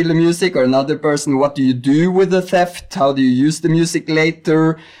 you steal the music or another person, what do you do with the theft? How do you use the music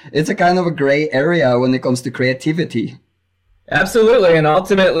later? It's a kind of a gray area when it comes to creativity. Absolutely, and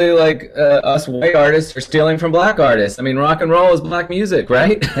ultimately, like us white artists are stealing from black artists. I mean, rock and roll is black music,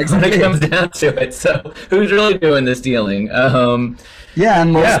 right? When it comes down to it. So, who's really doing the stealing? Yeah,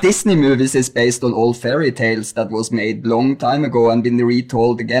 and most Yeah. Disney movies is based on old fairy tales that was made long time ago and been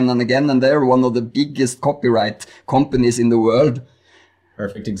retold again and again, and they're one of the biggest copyright companies in the world.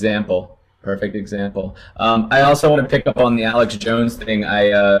 Perfect example. Perfect example. I also want to pick up on the Alex Jones thing.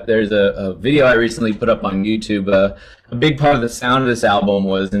 There's a video I recently put up on YouTube. A big part of the sound of this album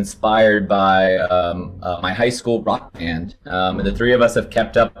was inspired by my high school rock band, and the three of us have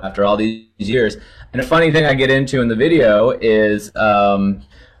kept up after all these years. And a funny thing I get into in the video is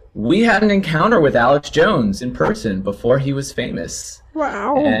we had an encounter with Alex Jones in person before he was famous.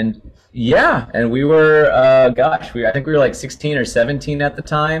 Wow. And yeah, and we were, I think we were like 16 or 17 at the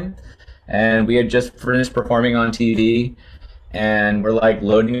time. And we had just finished performing on TV, and we're like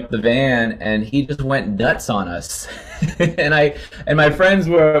loading up the van, and he just went nuts on us. and my friends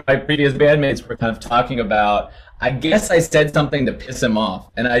my previous bandmates were kind of talking about, I guess I said something to piss him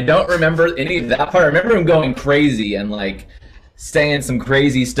off, and I don't remember any of that part. I remember him going crazy and like saying some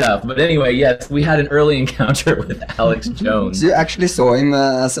crazy stuff. But anyway, yes, we had an early encounter with Alex Jones. So you actually saw him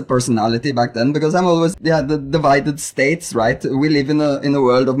as a personality back then, because I'm always the divided states, right? We live in a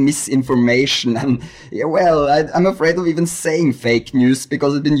world of misinformation, and I'm afraid of even saying fake news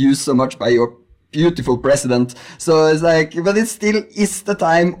because it's been used so much by your beautiful president. So it's like, but it still is the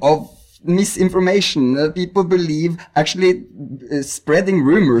time of misinformation. People believe actually spreading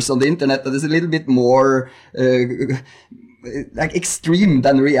rumors on the internet that is a little bit more like extreme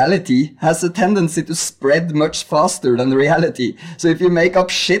than reality has a tendency to spread much faster than reality. So if you make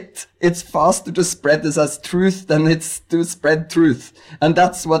up shit, it's faster to spread this as truth than it's to spread truth. And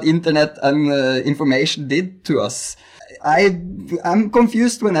that's what internet and information did to us. I'm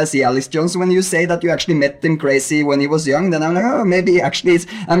confused when I see Alex Jones. When you say that you actually met him crazy when he was young, then I'm like, oh, maybe actually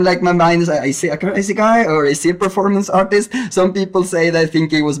I'm like, my mind is, is he a crazy guy or is he a performance artist? Some people say they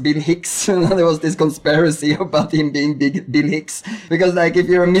think he was Bill Hicks. There was this conspiracy about him being Bill Hicks. Because like, if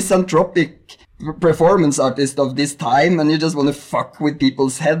you're a misanthropic performance artist of this time and you just want to fuck with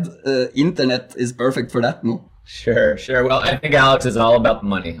people's head, internet is perfect for that, no? Sure. Well, I think Alex is all about the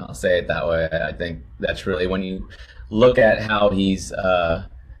money. I'll say it that way. I think that's really when you look at how he's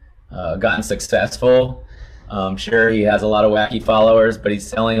gotten successful. Sure, he has a lot of wacky followers, but he's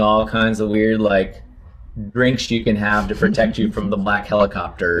selling all kinds of weird, like, drinks you can have to protect you from the black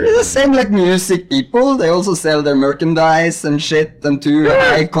helicopters. It's the same like music people. They also sell their merchandise and shit and to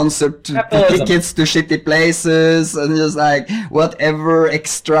high concert tickets to shitty places and just like whatever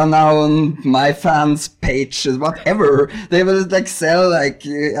extra now on my fans pages, whatever. They will like sell like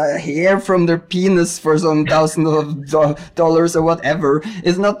hair from their penis for some thousands of dollars or whatever.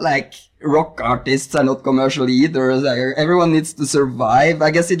 It's not like rock artists are not commercial either. Like, everyone needs to survive. I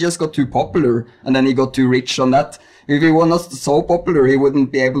guess he just got too popular and then he got too rich on that. If he was not so popular, he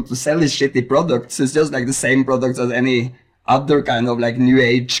wouldn't be able to sell his shitty products. It's just like the same products as any other kind of like new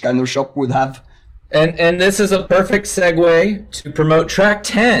age kind of shop would have. And this is a perfect segue to promote track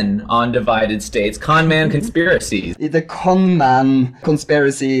 10 on Divided States, Con Man Conspiracies. The con man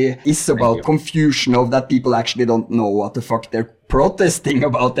conspiracy is about confusion of that people actually don't know what the fuck they're protesting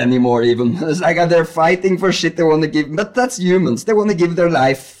about anymore even. It's like they're fighting for shit they want to give, but that's humans. They want to give their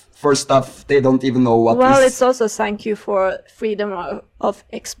life for stuff they don't even know what Well, is. it's also thank you for freedom of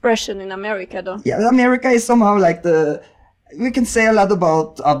expression in America, though. Yeah, America is somehow like we can say a lot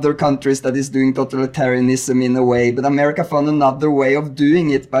about other countries that is doing totalitarianism in a way, but America found another way of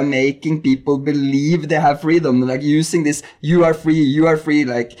doing it by making people believe they have freedom, like using this you are free,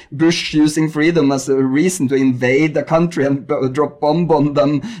 like Bush using freedom as a reason to invade a country and drop bomb on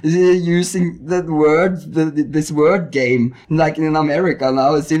them, using that word, this word game. Like in America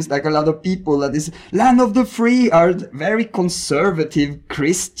now, it seems like a lot of people that is land of the free are very conservative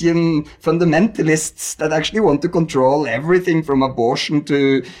Christian fundamentalists that actually want to control everything from abortion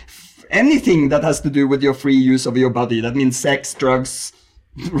to anything that has to do with your free use of your body. That means sex, drugs,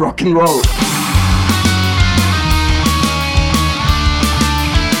 rock and roll.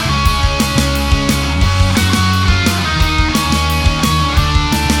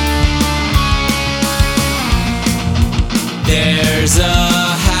 There's a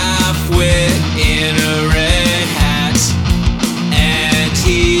half-wit in a red hat, and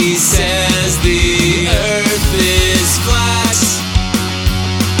he says the earth is flat,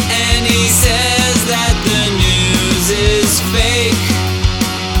 and he says that the news is fake.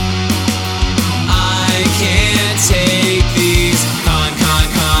 I can't take these con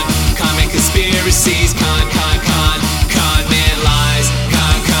man conspiracies, con man lies,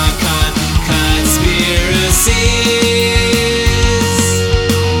 con conspiracies.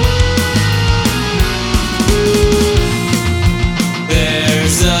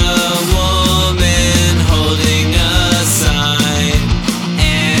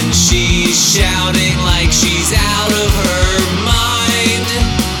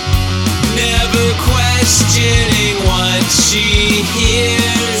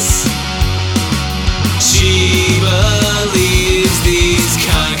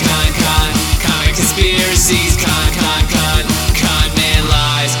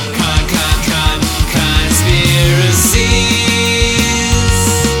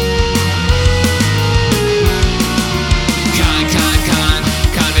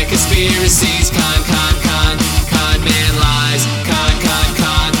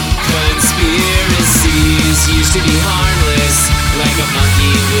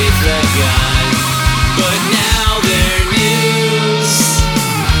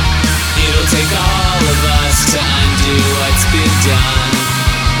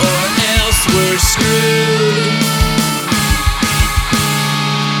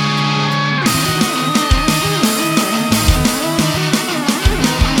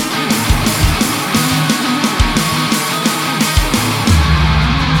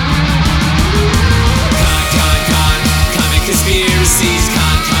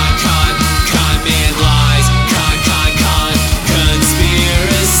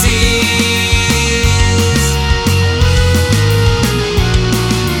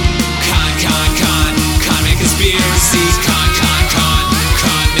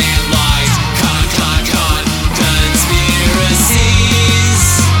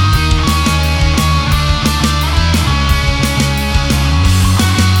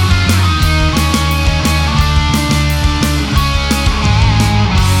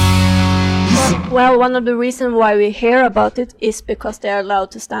 Well, one of the reasons why we hear about it is because they are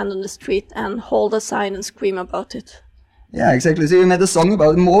allowed to stand on the street and hold a sign and scream about it. Yeah, exactly. So you made a song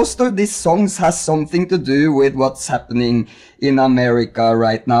about it. Most of these songs has something to do with what's happening in America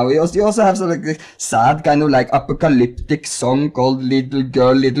right now. You also have sort of like a sad kind of like apocalyptic song called Little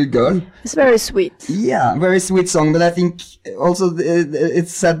Girl, Little Girl. It's very sweet. Yeah, very sweet song. But I think also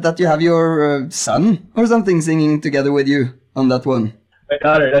it's said that you have your son or something singing together with you on that one. My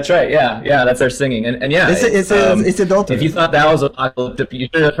daughter, that's right. Yeah, that's our singing, and yeah, It's a daughter. If you thought that was apocalyptic, you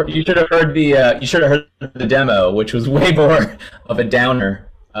should have heard the demo, which was way more of a downer.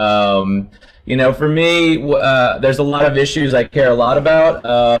 For me, there's a lot of issues I care a lot about,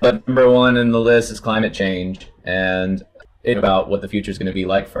 but number one in the list is climate change, and it's about what the future is going to be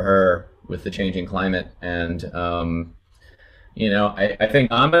like for her with the changing climate, and I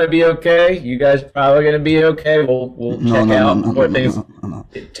think I'm gonna be okay. You guys are probably gonna be okay. We'll check out before things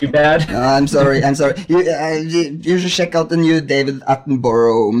get too bad. I'm sorry. You should check out the new David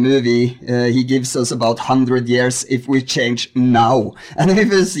Attenborough movie. He gives us about 100 years if we change now. And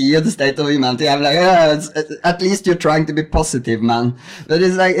if you see the state of humanity, I'm like, at least you're trying to be positive, man. But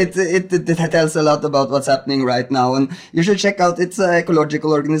it's like it tells a lot about what's happening right now. And you should check out. It's an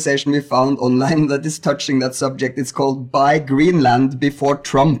ecological organization we found online that is touching that subject. It's called Buy Greenland Before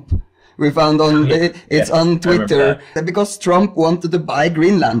Trump. We found it's on Twitter because Trump wanted to buy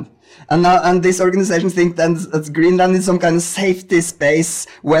Greenland. And this organization thinks that Greenland is some kind of safety space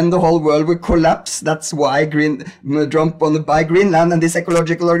when the whole world will collapse. That's why Trump wanted to buy Greenland, and this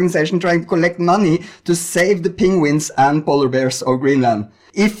ecological organization trying to collect money to save the penguins and polar bears of Greenland.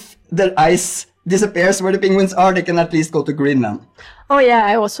 If the ice disappears where the penguins are, they can at least go to Greenland. Oh yeah,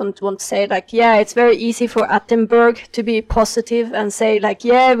 I also want to say it's very easy for Attenborough to be positive and say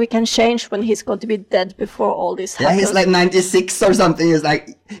we can change when he's going to be dead before all this happens. Yeah, he's like 96 or something.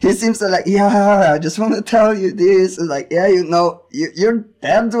 He seems to I just want to tell you this. It's you're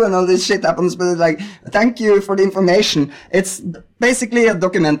dead when all this shit happens, but thank you for the information. It's basically a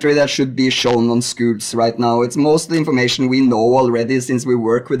documentary that should be shown on schools right now. It's mostly information we know already since we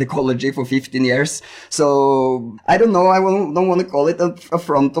work with ecology for 15 years. So, I don't know, don't want to call it a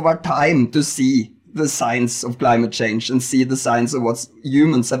front of our time to see the signs of climate change and see the signs of what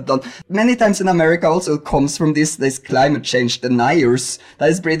humans have done. Many times in America also comes from this climate change deniers. That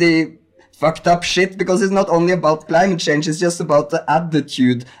is pretty fucked up shit, because it's not only about climate change, it's just about the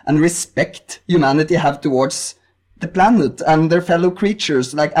attitude and respect humanity have towards the planet and their fellow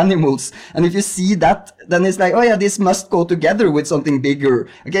creatures like animals. And if you see that, then it's this must go together with something bigger.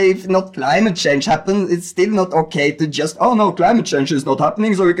 Okay, if not climate change happens, it's still not okay to just, oh no, climate change is not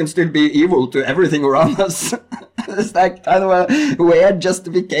happening, so we can still be evil to everything around us. It's kind of a weird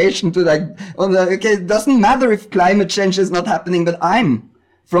justification to it doesn't matter if climate change is not happening, but I'm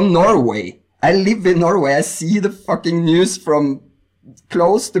from Norway. I live in Norway. I see the fucking news from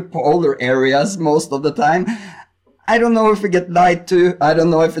close to polar areas most of the time. I don't know if we get lied to. I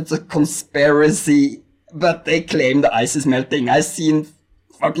don't know if it's a conspiracy, but they claim the ice is melting. I've seen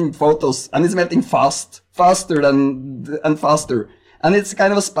fucking photos, and it's melting faster and faster. And it's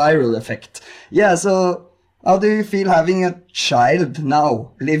kind of a spiral effect. Yeah, so how do you feel having a child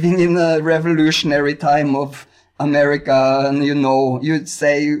now, living in a revolutionary time of America, and you'd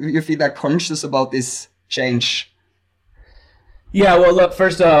say you feel conscious about this change? Yeah, well, look,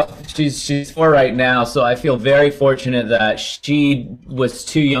 first off, she's 4 right now, so I feel very fortunate that she was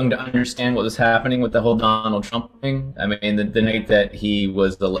too young to understand what was happening with the whole Donald Trump thing. I mean, the night that he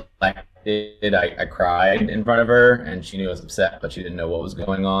was elected, I cried in front of her, and she knew I was upset, but she didn't know what was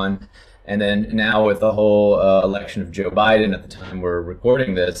going on. And then now with the whole election of Joe Biden at the time we're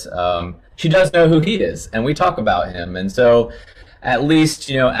recording this, she does know who he is, and we talk about him. And so at least,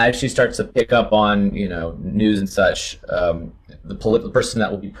 as she starts to pick up on, news and such, the person that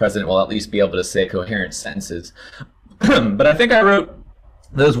will be president will at least be able to say coherent sentences. But I think I wrote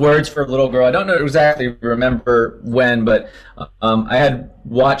those words for a little girl. I don't remember when, but I had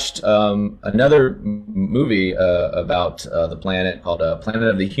watched another movie about the planet called Planet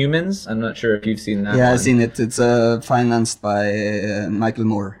of the Humans. I'm not sure if you've seen that. Yeah, one. I've seen it. It's financed by Michael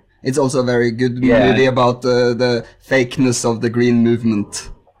Moore. It's also a very good movie about the fakeness of the green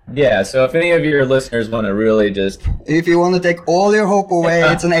movement. Yeah, so if any of your listeners want to really just... If you want to take all your hope away,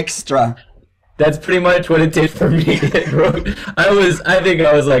 it's an extra. That's pretty much what it did for me. I think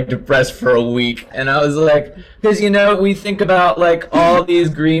I was depressed for a week, and I was because we think about all these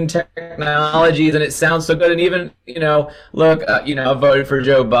green technologies, and it sounds so good, and even look, I voted for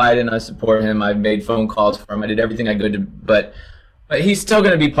Joe Biden, I support him, I made phone calls for him, I did everything I could, but But he's still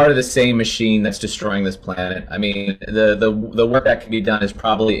going to be part of the same machine that's destroying this planet. I mean, the work that can be done is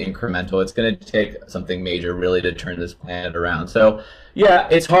probably incremental. It's going to take something major really to turn this planet around. So, yeah,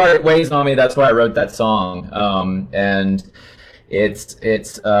 it's hard. It weighs on me. That's why I wrote that song. And it's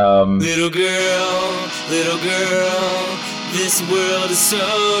Little girl, this world is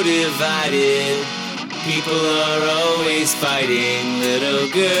so divided. People are always fighting. Little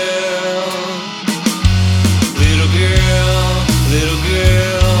girl,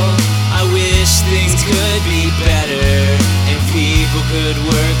 I wish things could be better and people could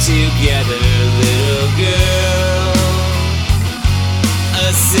work together. Little girl,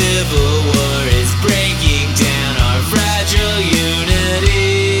 a civil war is breaking down our fragile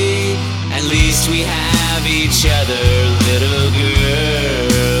unity. At least we have each other. Little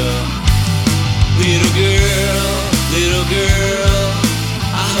girl,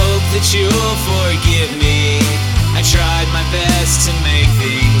 I hope that you'll forgive me. I tried my best to make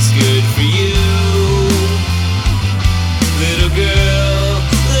things good for you. Little girl,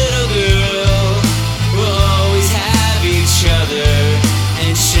 we'll always have each other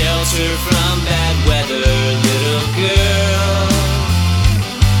and shelter from bad weather. Little girl,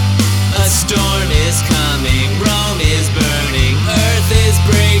 a storm is coming, Rome is burning, Earth is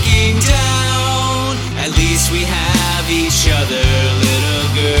breaking down. At least we have each other, little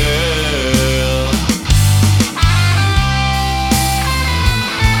girl.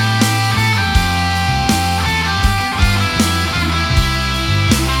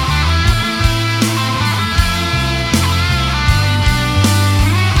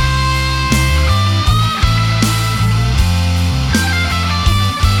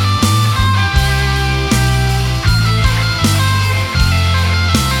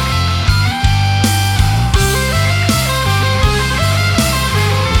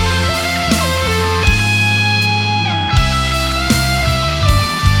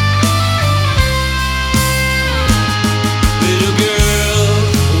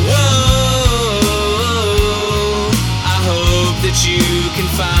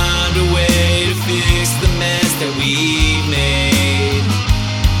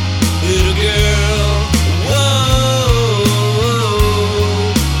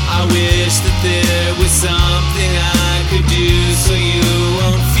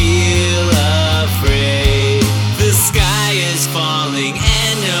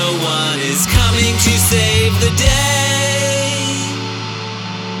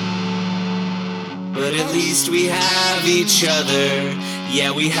 We have each other,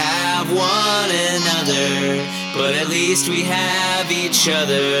 yeah, we have one another, but at least we have each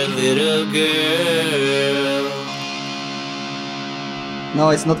other, little girl. No,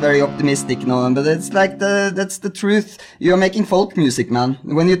 it's not very optimistic, no, but it's like that's the truth. You're making folk music, man.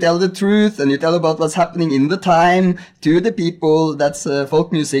 When you tell the truth and you tell about what's happening in the time to the people, that's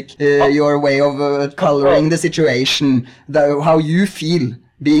folk music. Your way of coloring the situation, how you feel.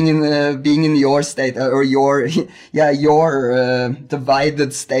 Being in your state or your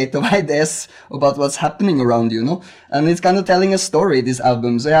divided state of ideas about what's happening around you, no? And it's kind of telling a story, this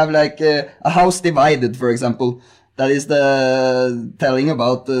album. So you have like a house divided, for example. That is the telling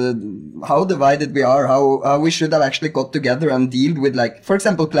about how divided we are, how we should have actually got together and deal with, like, for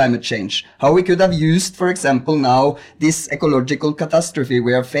example, climate change. How we could have used, for example, now this ecological catastrophe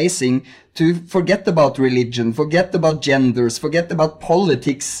we are facing to forget about religion, forget about genders, forget about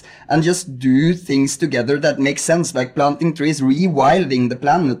politics, and just do things together that make sense, like planting trees, rewilding the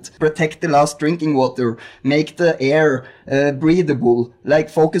planet, protect the last drinking water, make the air breathable, like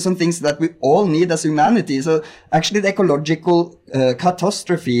focus on things that we all need as humanity. So actually the ecological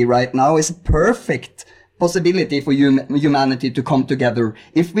catastrophe right now is a perfect possibility for humanity to come together.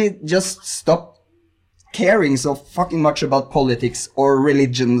 If we just stop caring so fucking much about politics or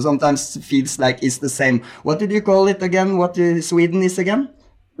religion, sometimes feels like it's the same. What did you call it again? What Sweden is again?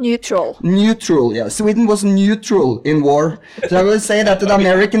 Neutral. Neutral, yeah. Sweden was neutral in war. So I will say that to the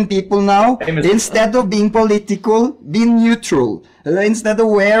American people now, instead of being political, be neutral. Instead of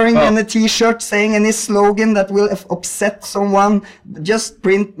wearing any t-shirt saying any slogan that will upset someone, just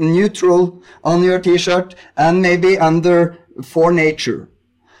print neutral on your t-shirt and maybe under for nature.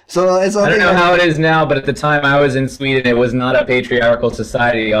 So it's I don't know how it is now, but at the time I was in Sweden, it was not a patriarchal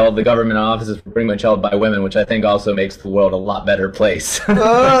society. All the government offices were pretty much held by women, which I think also makes the world a lot better place.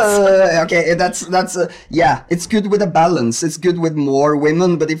 Okay, that's yeah, it's good with a balance. It's good with more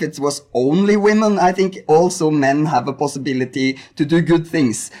women, but if it was only women, I think also men have a possibility to do good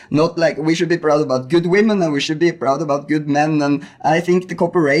things. Not like we should be proud about good women and we should be proud about good men. And I think the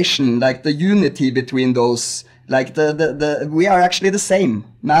cooperation, like the unity between those, Like we are actually the same.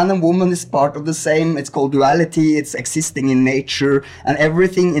 Man and woman is part of the same. It's called duality. It's existing in nature, and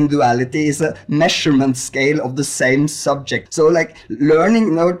everything in duality is a measurement scale of the same subject. So like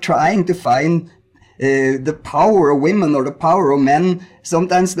learning, trying to find the power of women or the power of men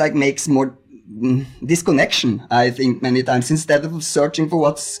sometimes like makes more disconnection, I think, many times, instead of searching for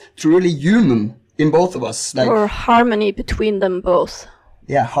what's truly human in both of us. Like, or harmony between them both.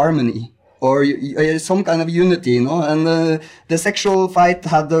 Yeah, harmony. Or some kind of unity, and the sexual fight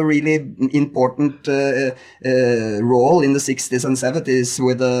had a really important role in the 60s and 70s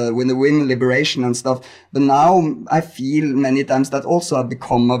with the women liberation and stuff. But now I feel many times that also have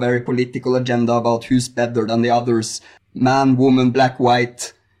become a very political agenda about who's better than the others. Man, woman, black,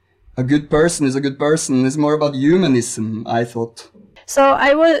 white. A good person is a good person. It's more about humanism, I thought. So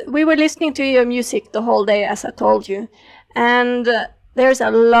we were listening to your music the whole day, as I told you, and there's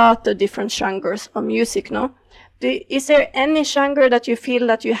a lot of different genres of music, no? Is there any genre that you feel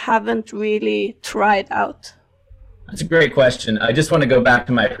that you haven't really tried out? That's a great question. I just want to go back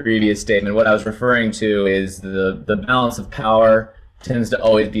to my previous statement. What I was referring to is the balance of power tends to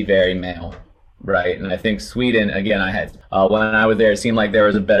always be very male, right? And I think Sweden, again, when I was there, it seemed like there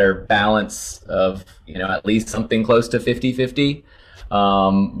was a better balance of, at least something close to 50-50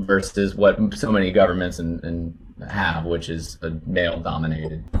 versus what so many governments and have, which is a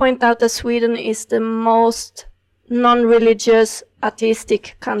male-dominated. Point out that Sweden is the most non-religious,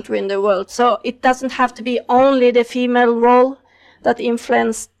 atheistic country in the world. So it doesn't have to be only the female role that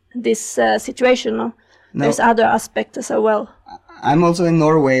influenced this situation. No? There's other aspects as well. I'm also in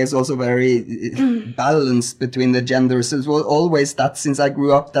Norway. It's also very balanced between the genders. It was always that since I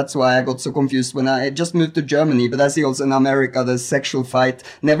grew up. That's why I got so confused when I just moved to Germany. But I see also in America, the sexual fight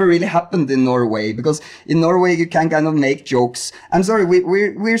never really happened in Norway, because in Norway you can kind of make jokes. I'm sorry,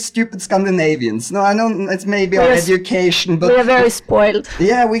 we're stupid Scandinavians. No, I know it's maybe our education, but we're very spoiled.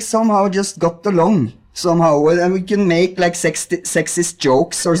 Yeah, we somehow just got along. Somehow, and we can make like sexist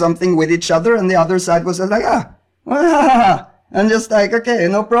jokes or something with each other, and the other side was like, and just like, okay,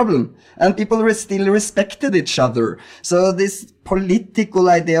 no problem. And people still respected each other. So this political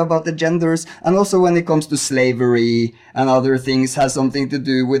idea about the genders, and also when it comes to slavery and other things, has something to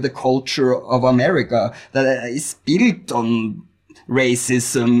do with the culture of America that is built on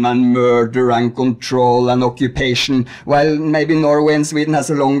racism and murder and control and occupation, while maybe Norway and Sweden has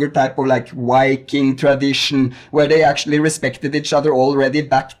a longer type of like Viking tradition where they actually respected each other already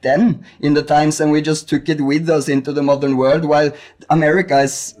back then in the times, and we just took it with us into the modern world, while America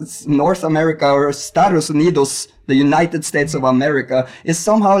is North America, or Estados Unidos, the United States of America, is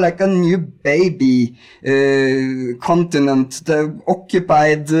somehow like a new baby continent. The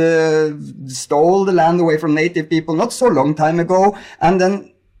occupied stole the land away from native people not so long time ago, and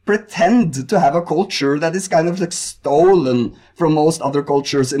then pretend to have a culture that is kind of like stolen from most other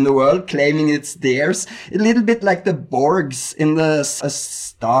cultures in the world, claiming it's theirs. A little bit like the Borgs in the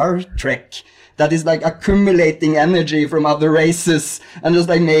Star Trek, that is like accumulating energy from other races and just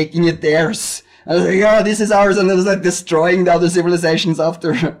like making it theirs. I was like, yeah, this is ours, and it was like destroying the other civilizations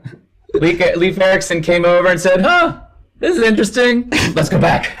after. Leif Erikson came over and said, this is interesting. Let's go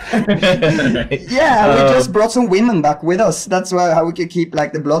back. Right. Yeah, we just brought some women back with us. That's how we could keep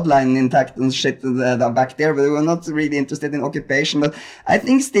like the bloodline intact and shit back there. But we were not really interested in occupation. But I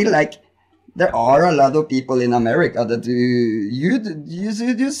think still like there are a lot of people in America that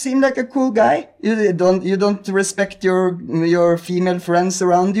you seem like a cool guy. You don't respect your female friends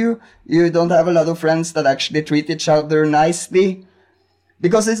around you. You don't have a lot of friends that actually treat each other nicely.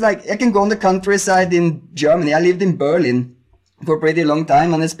 Because it's like, I can go on the countryside in Germany. I lived in Berlin for a pretty long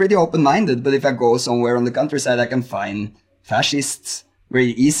time, and it's pretty open-minded. But if I go somewhere on the countryside, I can find fascists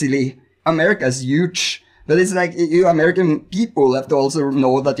very easily. America is huge. But it's like, you American people have to also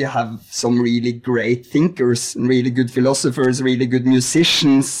know that you have some really great thinkers, really good philosophers, really good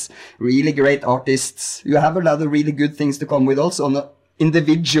musicians, really great artists. You have a lot of really good things to come with also on an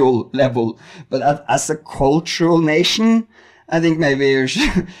individual level. But as a cultural nation, I think maybe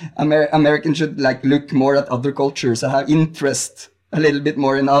Americans should like look more at other cultures and have interest a little bit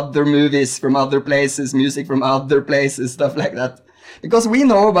more in other movies from other places, music from other places, stuff like that. Because we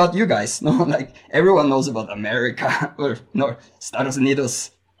know about you guys, no? Like, everyone knows about America, or Estados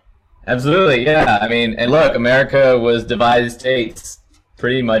Unidos. Absolutely, yeah. I mean, and look, America was divided states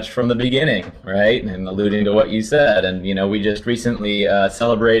pretty much from the beginning, right? And alluding to what you said, and, we just recently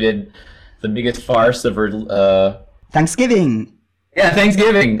celebrated the biggest farce of Thanksgiving. Yeah,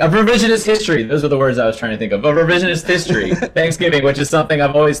 Thanksgiving. Of revisionist history. Those are the words I was trying to think of. Of revisionist history. Thanksgiving, which is something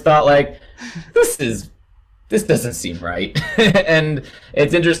I've always thought like, this is this doesn't seem right. And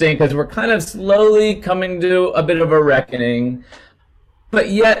it's interesting because we're kind of slowly coming to a bit of a reckoning, but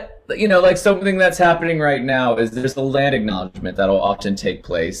yet, you know, like something that's happening right now is there's the land acknowledgement that'll often take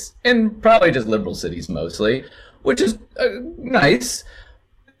place in probably just liberal cities mostly, which is nice.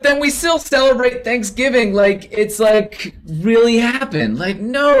 Then we still celebrate Thanksgiving like it's like really happened. Like,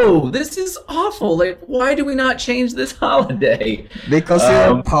 no, this is awful. Like, why do we not change this holiday? Because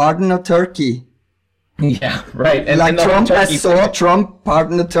you pardon a turkey. Yeah, right. And Like the whole Trump, I turkey saw thing. Trump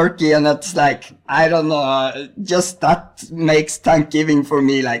pardon a turkey, and it's like, I don't know, just that makes Thanksgiving for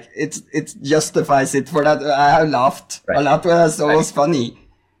me, like, it justifies it for that. I laughed a Right. lot when I saw it was funny.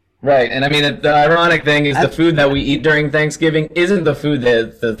 Right, and I mean, the ironic thing is the food that we eat during Thanksgiving isn't the food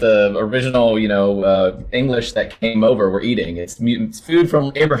that the original, you know, English that came over were eating. It's food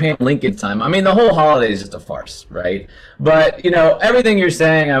from Abraham Lincoln's time. I mean, the whole holiday is just a farce, right? But, you know, everything you're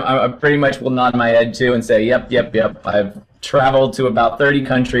saying, I pretty much will nod my head to and say, yep. I've traveled to about 30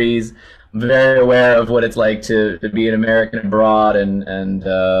 countries. I'm very aware of what it's like to be an American abroad and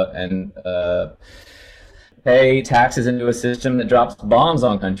pay taxes into a system that drops bombs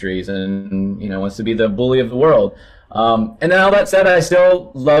on countries and, you know, wants to be the bully of the world. And then all that said, I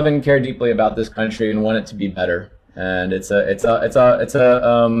still love and care deeply about this country and want it to be better. And it's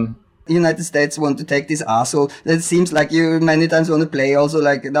a United States want to take this asshole. It seems like you many times want to play also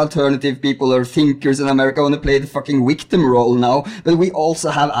like the alternative people or thinkers in America want to play the fucking victim role now. But we also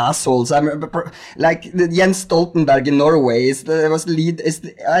have assholes. Like Jens Stoltenberg in Norway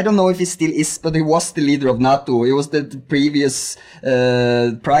I don't know if he still is, but he was the leader of NATO. He was the previous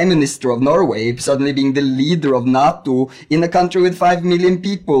prime minister of Norway, suddenly being the leader of NATO in a country with 5 million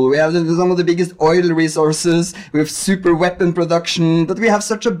people. We have some of the biggest oil resources. We have super weapon production, but we have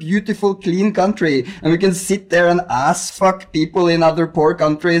such a beautiful, clean country, and we can sit there and ass fuck people in other poor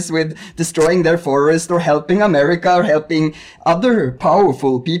countries with destroying their forest or helping America or helping other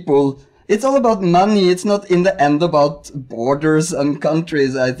powerful people. It's all about money. It's not in the end about borders and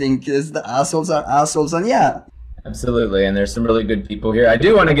countries. I think is the assholes are assholes, and yeah. Absolutely, and there's some really good people here. I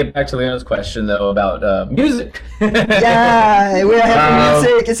do want to get back to Leona's question though about music. Yeah, we are having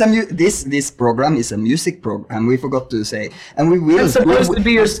music. It's this program is a music program. We forgot to say, and we will. I'm supposed to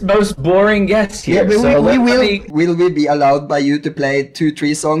be your most boring guest here. Yeah, so we will. me... Will we be allowed by you to play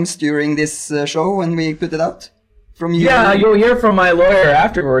 2-3 songs during this show when we put it out? From you? Yeah, you'll hear from my lawyer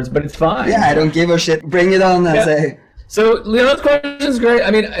afterwards, but it's fine. Yeah, I don't give a shit. Bring it on and Yeah. say. So Leona's question is great.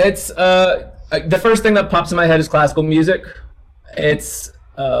 I mean, it's the first thing that pops in my head is classical music. It's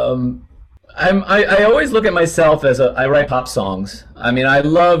I always look at myself as I write pop songs. I mean, I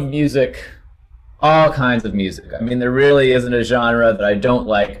love music, all kinds of music. I mean, there really isn't a genre that I don't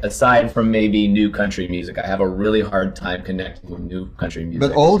like aside from maybe new country music. I have a really hard time connecting with new country music.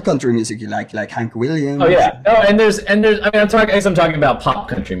 But old country music you like Hank Williams. Oh yeah, no, and there's. I mean, I'm talking about pop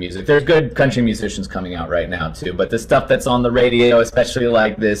country music. There's good country musicians coming out right now too. But the stuff that's on the radio, especially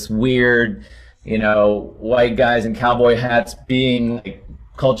like this weird, you know, white guys in cowboy hats being like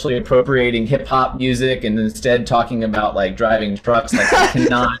culturally appropriating hip hop music and instead talking about like driving trucks, like I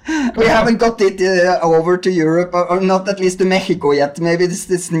cannot. We haven't got it over to Europe, or not at least to Mexico yet. Maybe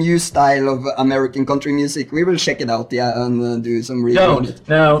this new style of American country music. We will check it out, yeah, and do some reading on it.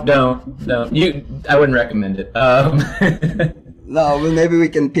 Don't. I wouldn't recommend it. No, well, maybe we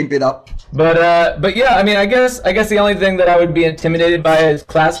can pimp it up. But yeah, I mean, I guess the only thing that I would be intimidated by is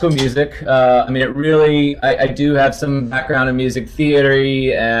classical music. I mean, it really, I do have some background in music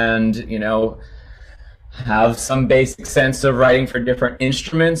theory and, you know, have some basic sense of writing for different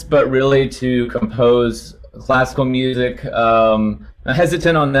instruments, but really to compose classical music, I'm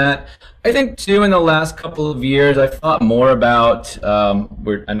hesitant on that. I think too, in the last couple of years, I've thought more about, I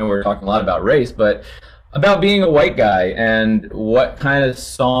know we're talking a lot about race, but about being a white guy and what kind of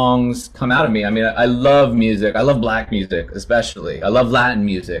songs come out of me. I mean, I love music. I love black music, especially. I love Latin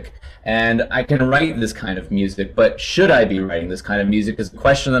music. And I can write this kind of music, but should I be writing this kind of music is a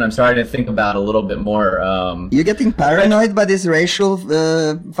question that I'm starting to think about a little bit more. You're getting paranoid by this racial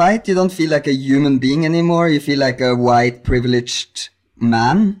fight? You don't feel like a human being anymore? You feel like a white, privileged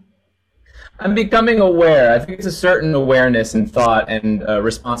man? I'm becoming aware. I think it's a certain awareness and thought and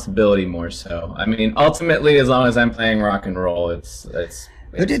responsibility more so. I mean, ultimately, as long as I'm playing rock and roll, it's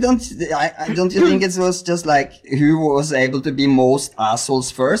But don't you think it was just like who was able to be most assholes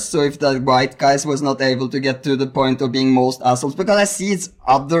first? So if the white guys was not able to get to the point of being most assholes, because I see it's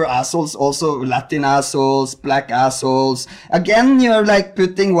other assholes also, Latin assholes, black assholes. Again, you're like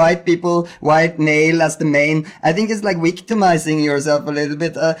putting white people, white male as the main. I think it's like victimizing yourself a little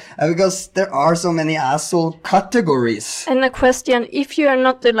bit, because there are so many asshole categories. And a question, if you are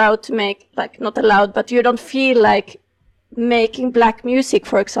not allowed to make, like not allowed, but you don't feel like making black music,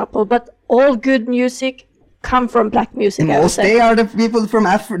 for example, but all good music come from black music. Most they are the people from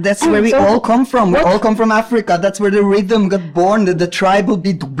Africa. That's where we So all come from. We what- all come from Africa. That's where the rhythm got born. The tribal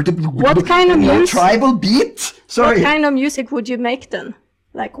beat. What kind of music? Tribal beat? Sorry. What kind of music would you make then?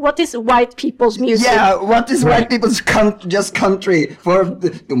 Like, what is white people's music? Yeah, what is white people's just country for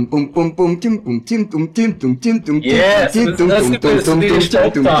the dum bum bum bum tim bum tim dum tim dum tim dum Yes, let's get the Swedish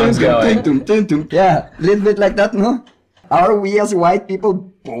folk songs going. Yeah, a little bit like that, no? Are we as white people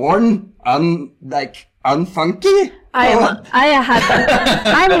born unfunky?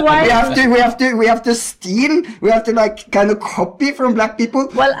 I'm white. We have to steal. We have to like kind of copy from black people.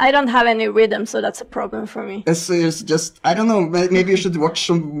 Well, I don't have any rhythm, so that's a problem for me. It's just, I don't know, maybe you should watch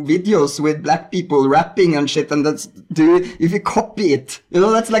some videos with black people rapping and shit, and if you copy it,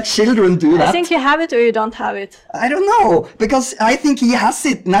 that's like children do that. I think you have it or you don't have it. I don't know, because I think he has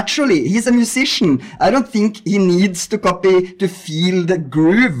it naturally. He's a musician. I don't think he needs to copy to feel the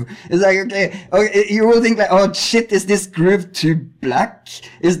groove. It's like, okay, you will think like, oh shit, is this groove too black?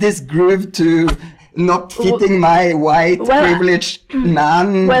 Is this groove too not fitting my white privileged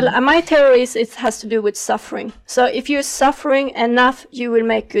man? Well, my theory is it has to do with suffering. So if you're suffering enough, you will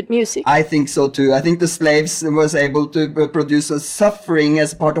make good music. I think so too. I think the slaves was able to produce a suffering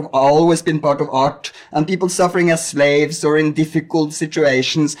as always been part of art, and people suffering as slaves or in difficult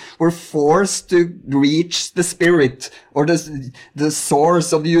situations were forced to reach the spirit or the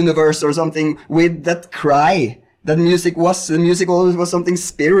source of the universe or something with that cry. That music always was something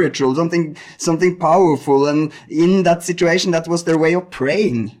spiritual, something powerful, and in that situation, that was their way of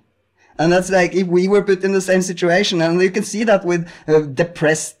praying. And that's like, if we were put in the same situation, and you can see that with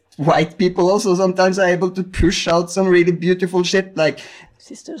depressed white people also sometimes are able to push out some really beautiful shit, like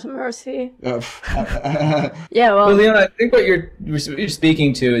Sisters of Mercy. uh, Yeah, Well, well, Leon, I think what you're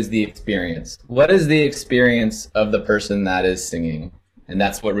speaking to is the experience. What is the experience of the person that is singing? And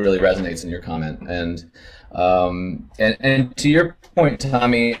that's what really resonates in your comment. And to your point,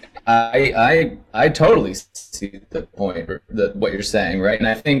 Tommy, I totally see the point, what you're saying, right? And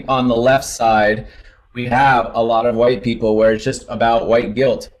I think on the left side, we have a lot of white people where it's just about white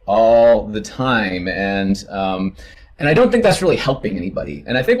guilt all the time, and I don't think that's really helping anybody.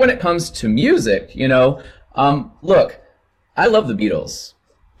 And I think when it comes to music, look, I love the Beatles.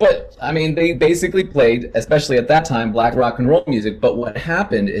 But, I mean, they basically played, especially at that time, black rock and roll music. But what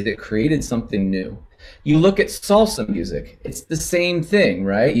happened is it created something new. You look at salsa music, it's the same thing,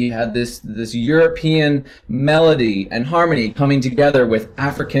 right? You had this European melody and harmony coming together with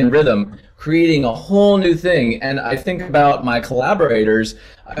African rhythm, creating a whole new thing. And I think about my collaborators.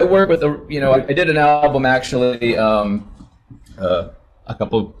 I work with, I did an album actually a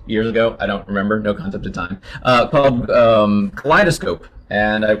couple years ago, I don't remember, no concept of time, called Kaleidoscope.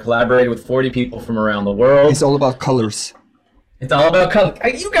 And I've collaborated with 40 people from around the world. it's all about colors. It's all about color.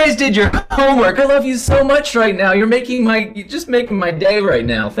 You guys did your homework. I love you so much right now. You're just making my day right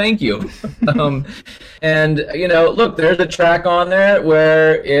now. Thank you. And look, there's a track on there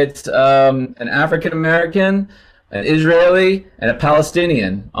where it's an African American, an Israeli, and a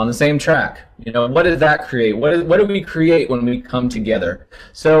Palestinian on the same track. What does that create? What do we create when we come together?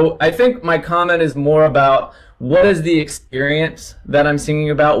 So I think my comment is more about, what is the experience that I'm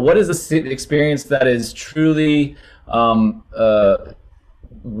singing about? What is the experience that is truly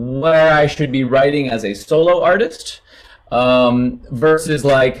where I should be writing as a solo artist, versus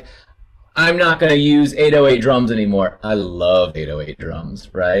like, I'm not going to use 808 drums anymore. I love 808 drums,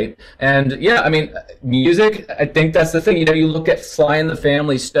 right? And yeah, I mean, music, I think that's the thing. You look at Sly and the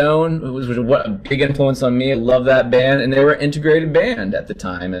Family Stone, it was a big influence on me. I love that band, and they were an integrated band at the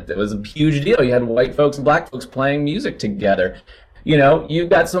time. It was a huge deal. You had white folks and black folks playing music together.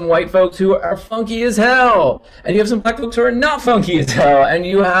 You've got some white folks who are funky as hell, and you have some black folks who are not funky as hell, and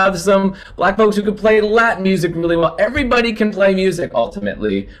you have some black folks who can play Latin music really well. Everybody can play music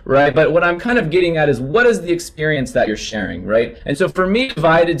ultimately, right? But what I'm kind of getting at is, what is the experience that you're sharing, right? And so for me,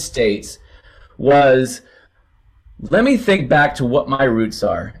 Divided States was, let me think back to what my roots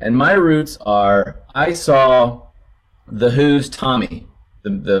are. And my roots are, I saw The Who's Tommy,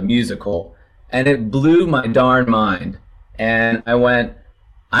 the musical, and it blew my darn mind. And I went,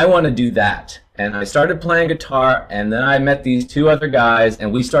 I want to do that. And I started playing guitar, and then I met these two other guys,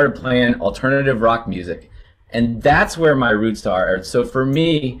 and we started playing alternative rock music. And that's where my roots are. So for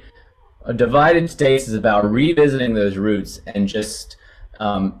me, Divided States is about revisiting those roots and just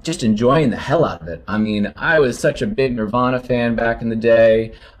enjoying the hell out of it. I mean, I was such a big Nirvana fan back in the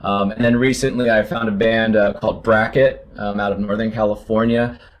day. And then recently I found a band called Bracket out of Northern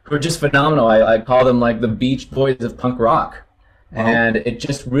California, who are just phenomenal. I call them like the Beach Boys of punk rock. Wow. And it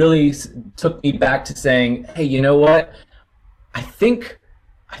just really took me back to saying, hey, you know what? I think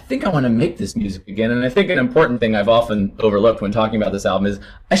I want to make this music again. And I think an important thing I've often overlooked when talking about this album is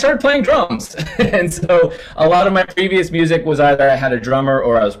I started playing drums. And so a lot of my previous music was either I had a drummer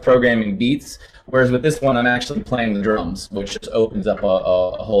or I was programming beats. Whereas with this one, I'm actually playing the drums, which just opens up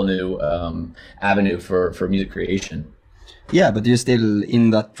a whole new avenue for music creation. Yeah, but you're still in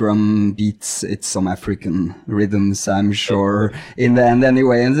that drum beats. It's some African rhythms, I'm sure, in the end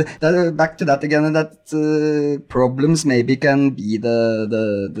anyway. And back to that again, that problems maybe can be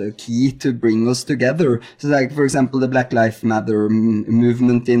the key to bring us together. So like, for example, the Black Lives Matter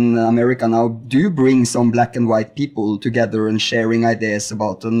movement in America now do bring some black and white people together and sharing ideas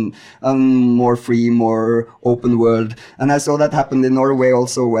about a more free, more open world. And I saw that happened in Norway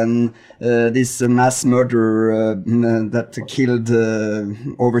also when this mass murder that killed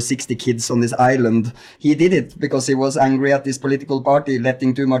over 60 kids on this island. He did it because he was angry at this political party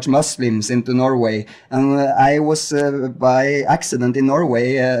letting too much Muslims into Norway. And I was by accident in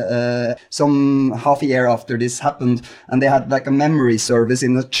Norway some half a year after this happened, and they had like a memory service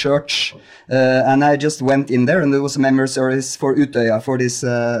in a church. And I just went in there, and there was a memory service for Utøya for this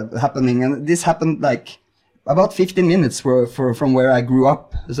happening. And this happened like about 15 minutes from where I grew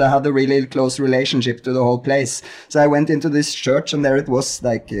up. So I had a really close relationship to the whole place. So I went into this church, and there it was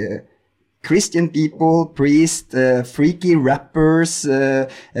like Christian people, priests, freaky rappers,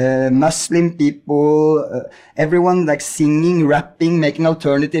 Muslim people, everyone like singing, rapping, making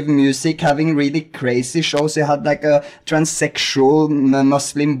alternative music, having really crazy shows. You had like a transsexual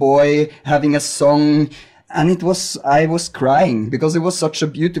Muslim boy having a song. And I was crying because it was such a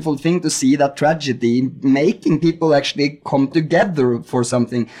beautiful thing to see that tragedy making people actually come together for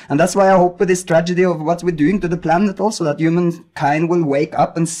something. And that's why I hope with this tragedy of what we're doing to the planet also, that humankind will wake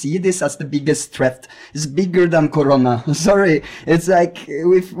up and see this as the biggest threat. It's bigger than Corona. Sorry. It's like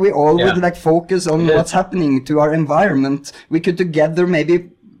if we all would like focus on what's happening to our environment, we could together maybe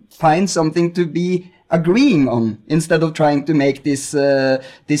find something to be agreeing on instead of trying to make these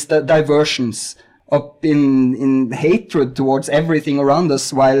diversions up in hatred towards everything around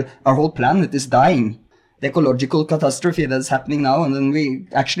us while our whole planet is dying. The ecological catastrophe that's happening now, and then we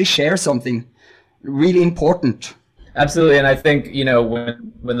actually share something really important. Absolutely, and I think, you know,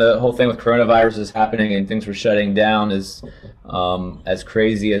 when the whole thing with coronavirus is happening and things were shutting down as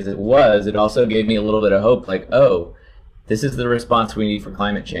crazy as it was, it also gave me a little bit of hope, like, oh, this is the response we need for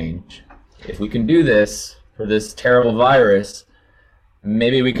climate change. If we can do this for this terrible virus,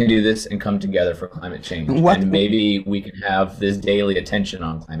 maybe we can do this and come together for climate change. And maybe we can have this daily attention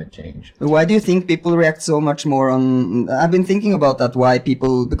on climate change. Why do you think people react so much more on... I've been thinking about that, why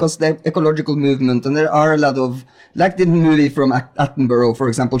people... Because the ecological movement, and there are a lot of... Like the movie from Attenborough, for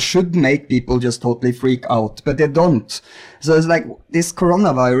example, should make people just totally freak out, but they don't. So it's like, this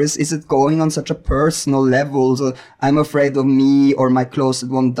coronavirus, is it going on such a personal level? So I'm afraid of me or my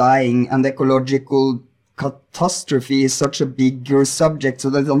closest one dying, and the ecological catastrophe is such a bigger subject,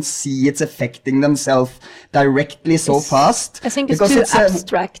 so they don't see it's affecting themselves directly so fast. I think it's too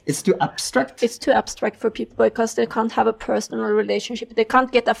abstract. It's too abstract? It's too abstract for people because they can't have a personal relationship. They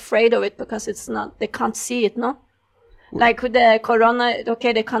can't get afraid of it because they can't see it, no? Like with the corona,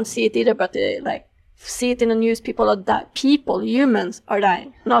 okay, they can't see it either, but they like see it in the news. Humans are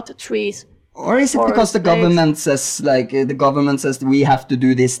dying, not trees. Or is it because the government says, we have to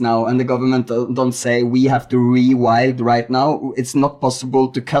do this now, and the government don't say we have to rewild right now? It's not possible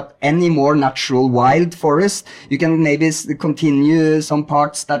to cut any more natural wild forest. You can maybe continue some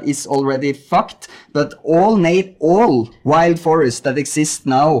parts that is already fucked, but all wild forest that exists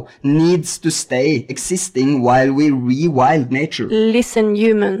now needs to stay existing while we rewild nature. Listen,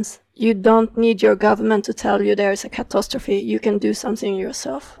 humans. You don't need your government to tell you there is a catastrophe. You can do something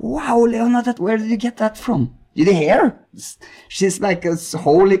yourself. Wow, Leona, where did you get that from? Did you hear? She's like a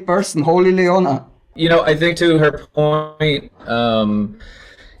holy person, holy Leona. You know, I think to her point, I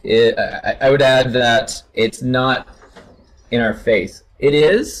would add that it's not in our face. It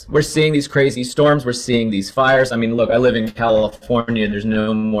is. We're seeing these crazy storms. We're seeing these fires. I mean, look, I live in California. There's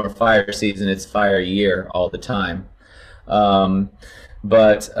no more fire season. It's fire year all the time.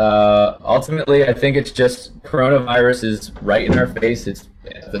 But ultimately, I think it's just coronavirus is right in our face. It's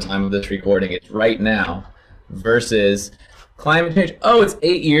at the time of this recording, it's right now, versus climate change, oh, it's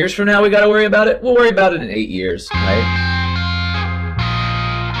 8 years from now we got to worry about it. We'll worry about it in 8 years, right?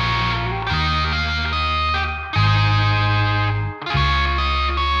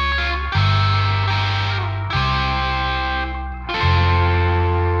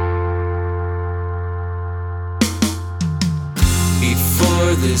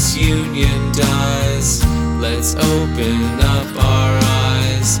 Before this union dies, let's open up our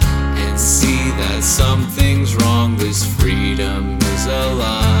eyes and see that something's wrong. This freedom is a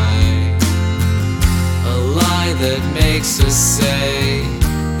lie that makes us say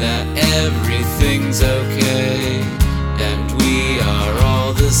that everything's okay, and we are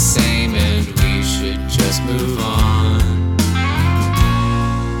all the same, and we should just move on.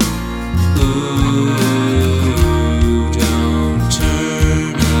 Ooh, don't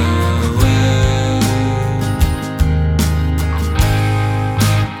turn away.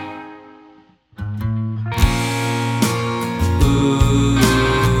 Ooh,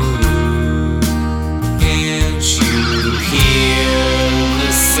 can't you hear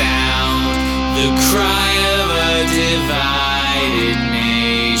the sound, the cry of a divided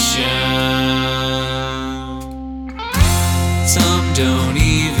nation? Some don't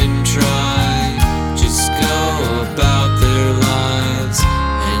even try, just go about their lives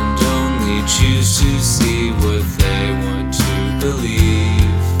and only choose to see what they want to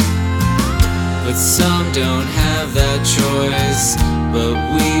believe. But some don't have that choice, but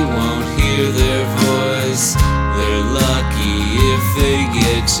we won't hear their voice. They're lucky if they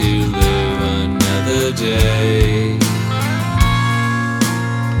get to live another day.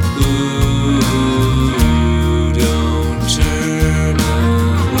 Ooh, don't turn away.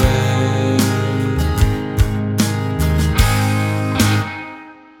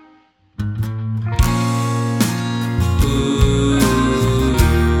 Ooh,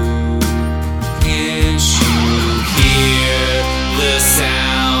 can't you hear the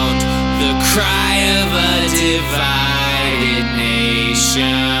sound, the cry of a divided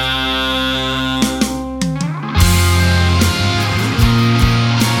nation?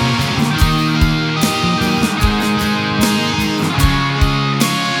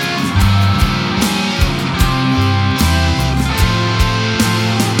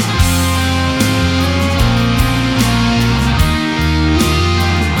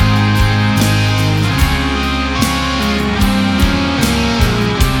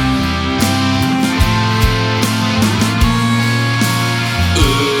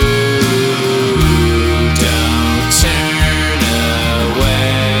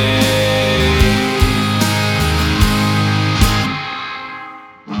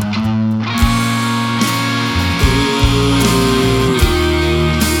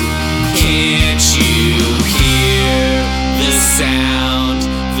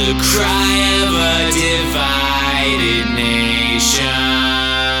 The cry of a divided nation.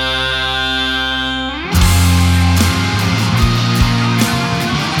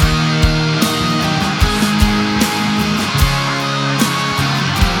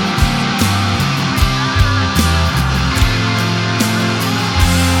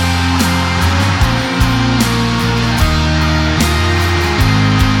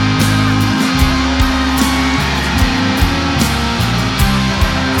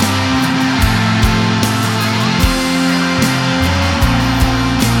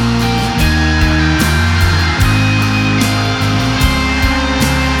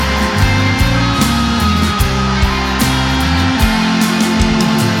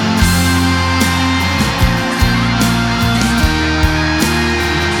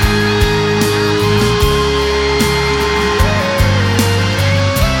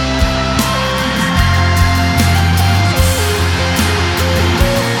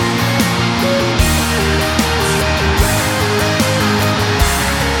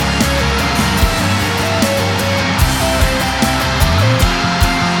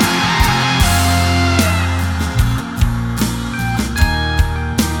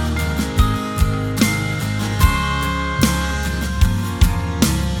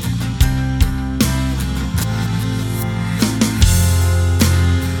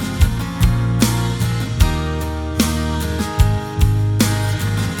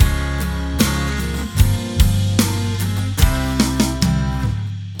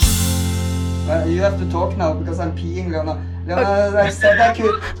 You have to talk now because I'm peeing, Leona. Leona said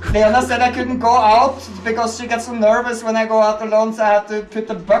I couldn't go out because she gets so nervous when I go out alone, so I have to put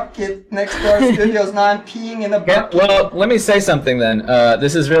a bucket next to our studios. Now I'm peeing in a bucket. Well, let me say something then.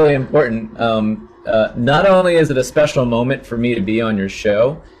 This is really important. Not only is it a special moment for me to be on your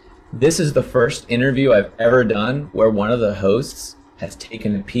show, this is the first interview I've ever done where one of the hosts has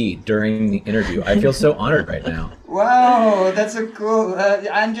taken a pee during the interview. I feel so honored right now. Wow, that's so cool.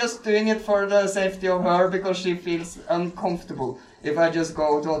 I'm just doing it for the safety of her because she feels uncomfortable if I just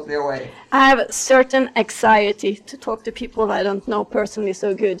go totally away. I have certain anxiety to talk to people I don't know personally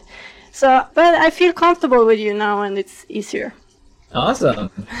so good. So, but I feel comfortable with you now, and it's easier. Awesome.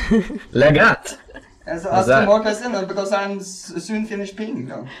 Legat. So How's ask that? some more questions because I'm soon finished peeing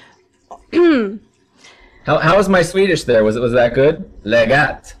now. How was my Swedish there? Was that good?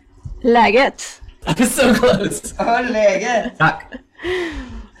 Legat. Läget? I was so close. Oh, läge. Tack.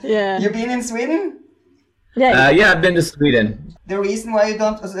 Yeah. You been in Sweden? Yeah. Yeah, I've been to Sweden. The reason why you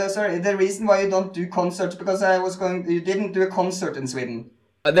don't, the reason why you don't do concerts because you didn't do a concert in Sweden.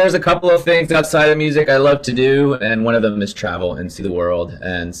 There's a couple of things outside of music I love to do, and one of them is travel and see the world.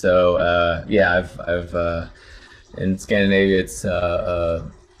 And so, I've in Scandinavia,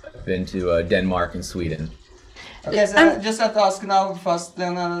 I've been to Denmark and Sweden. Okay, so I just have to ask now first,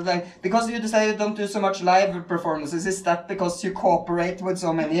 because you decided you don't do so much live performances, is that because you cooperate with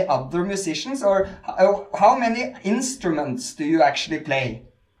so many other musicians, or how many instruments do you actually play?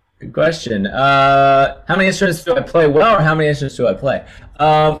 Good question. How many instruments do I play well, or how many instruments do I play?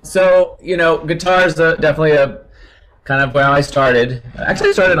 So, guitar is definitely a kind of where I started. Actually,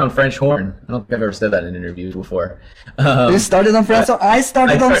 I started on French horn. I don't think I've ever said that in interviews before. You started on French, so I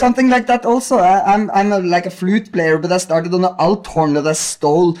started I on start- something like that also. I'm like a flute player, but I started on an alt horn that I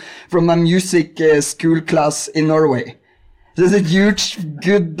stole from my music school class in Norway. There's a huge,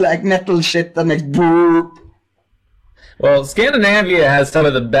 good black metal shit that makes boop. Well, Scandinavia has some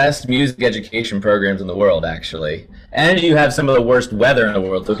of the best music education programs in the world, actually. And you have some of the worst weather in the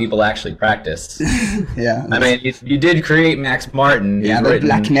world, so people actually practice. Yeah. I mean, you did create Max Martin. Yeah, who's but written-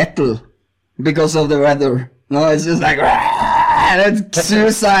 black metal because of the weather. No, it's just like it's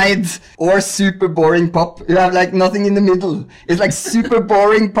suicide or super boring pop. You have like nothing in the middle. It's like super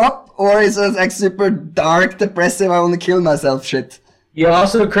boring pop, or it's just like super dark, depressive. I want to kill myself shit. You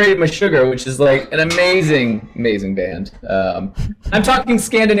also created Meshuggah, which is like an amazing, amazing band. I'm talking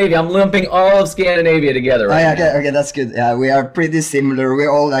Scandinavia. I'm lumping all of Scandinavia together Oh, right yeah, now. okay, that's good. Yeah, we are pretty similar.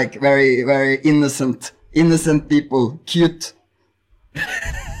 We're all like very, very innocent people, cute.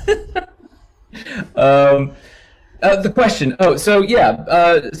 The question.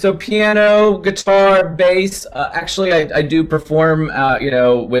 So piano, guitar, bass. Actually, I do perform,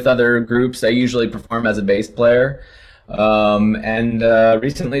 with other groups. I usually perform as a bass player. And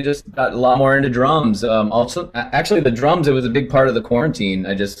recently just got a lot more into drums. Also, actually, the drums, it was a big part of the quarantine.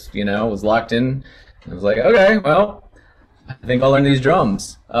 I just, was locked in. I was like, okay, well, I think I'll learn these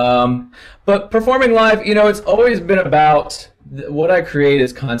drums. But performing live, it's always been about what I create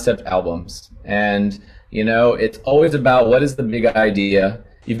is concept albums. And, it's always about what is the big idea.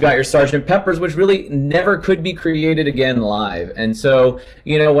 You've got your Sgt. Pepper's, which really never could be created again live. And so,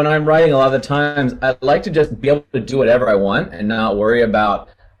 when I'm writing, a lot of the times, I like to just be able to do whatever I want and not worry about,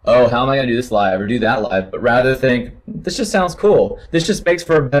 oh, how am I going to do this live or do that live? But rather think, this just sounds cool. This just makes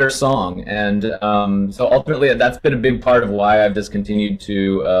for a better song. And so ultimately, that's been a big part of why I've just continued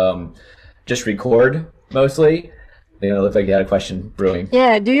to just record mostly. It looks like you had a question brewing.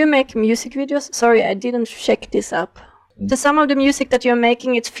 Yeah, do you make music videos? Sorry, I didn't check this up. To some of the music that you're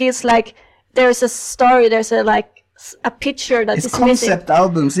making, it feels like there's a story, there's a picture that It's is missing. concept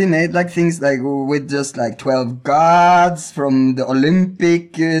albums. He made like things like with just like 12 gods from the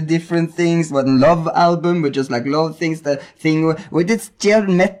Olympic, different things. One love album with just like love things. The thing with this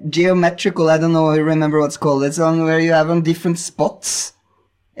geometrical, I don't know, I remember what's called. It's on where you have on different spots.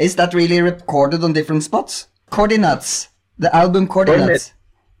 Is that really recorded on different spots? Coordinates. The album coordinates.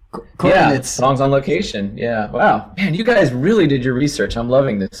 Yeah, Coordinates. songs on location. Yeah, wow, man, you guys really did your research. I'm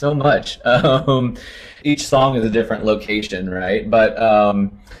loving this so much. Each song is a different location, right? But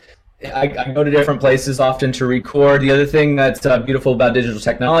I go to different places often to record. The other thing that's beautiful about digital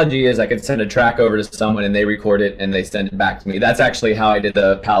technology is I can send a track over to someone and they record it and they send it back to me. That's actually how I did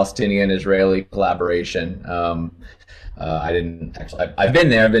the Palestinian-Israeli collaboration. I didn't actually. I've been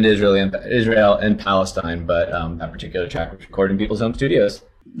there. I've been to Israel and Palestine, but that particular track was recorded in people's home studios.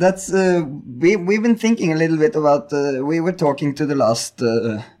 That's we've been thinking a little bit about. We were talking to the last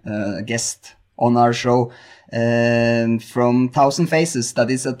guest on our show from Thousand Faces. That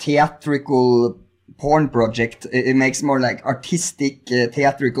is a theatrical porn project. It makes more like artistic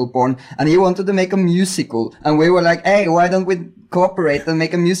theatrical porn, and he wanted to make a musical, and we were like, hey, why don't we cooperate and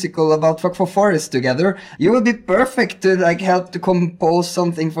make a musical about Fuck for Forest together? You would be perfect to like help to compose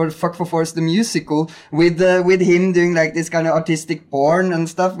something for Fuck for Forest the musical with him doing like this kind of artistic porn and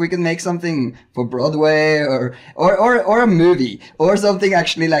stuff. We can make something for Broadway or a movie or something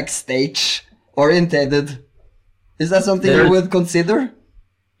actually like stage orientated. Is that something There- you would consider?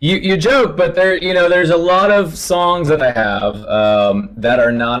 You joke, but there's a lot of songs that I have that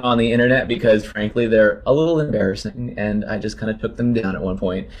are not on the internet because, frankly, they're a little embarrassing, and I just kind of took them down at one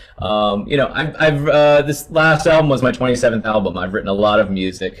point. I've this last album was my 27th album. I've written a lot of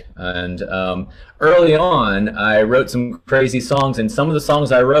music, and early on, I wrote some crazy songs, and some of the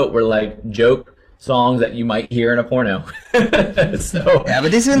songs I wrote were like joke songs that you might hear in a porno. So Yeah,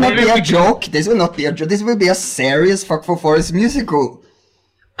 but this will not maybe be a we can- joke. This will not be a joke. This will be a serious Fuck for Forest musical.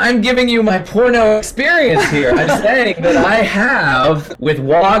 I'm giving you my porno experience here. I'm saying that I have with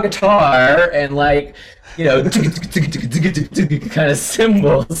wah guitar and like, kind of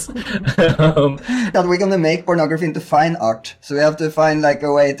cymbals. That we're gonna make pornography into fine art. So we have to find like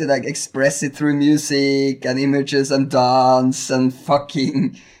a way to like express it through music and images and dance and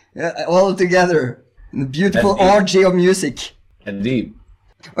fucking all together. A beautiful That's deep. orgy of music. And deep.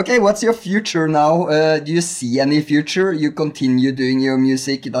 Okay, what's your future now? Do you see any future? You continue doing your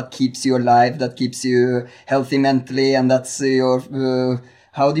music that keeps you alive, that keeps you healthy mentally, and that's your.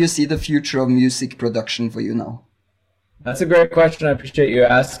 How do you see the future of music production for you now? That's a great question. I appreciate you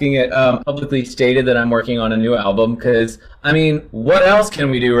asking it. Publicly stated that I'm working on a new album because, I mean, what else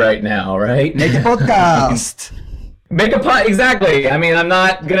can we do right now, right? Make a podcast. Make a pot, exactly. I mean, I'm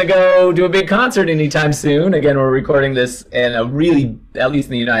not gonna go do a big concert anytime soon. Again, we're recording this in a really, at least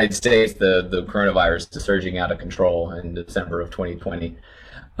in the United States, the coronavirus is surging out of control in December of 2020.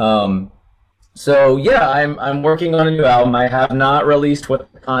 So yeah, I'm working on a new album. I have not released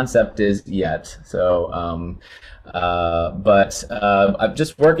what the concept is yet. So, but I'm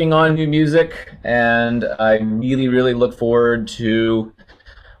just working on new music, and I really, really look forward to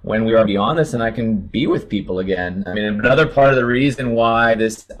when we are beyond this and I can be with people again. I mean, another part of the reason why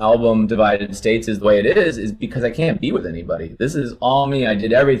this album Divided States is the way it is because I can't be with anybody. This is all me. I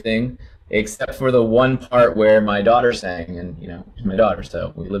did everything except for the one part where my daughter sang, and she's my daughter,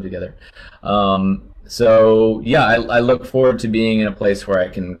 so we live together. So yeah, I look forward to being in a place where I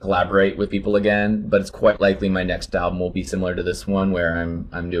can collaborate with people again, but it's quite likely my next album will be similar to this one where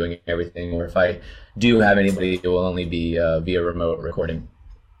I'm doing everything, or if I do have anybody, it will only be via remote recording.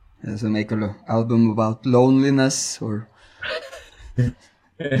 So make an album about loneliness or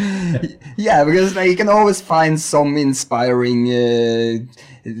yeah, because like, you can always find some inspiring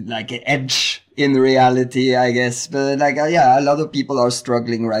like edge in reality, I guess. But like yeah, a lot of people are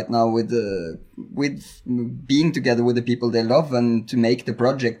struggling right now with being together with the people they love and to make the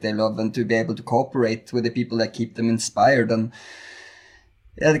project they love and to be able to cooperate with the people that keep them inspired. And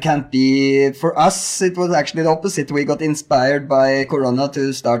yeah, it can't be. For us, it was actually the opposite. We got inspired by Corona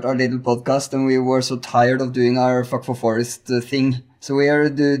to start our little podcast, and we were so tired of doing our Fuck for Forest thing. So we are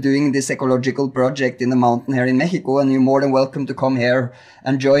doing this ecological project in the mountain here in Mexico, and you're more than welcome to come here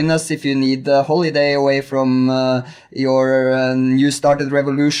and join us if you need a holiday away from your new started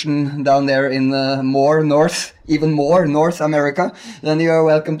revolution down there in even more North America. Then you are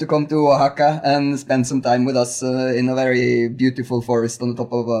welcome to come to Oaxaca and spend some time with us in a very beautiful forest on the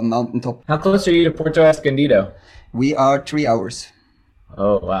top of a mountaintop. How close are you to Puerto Escondido? We are 3 hours.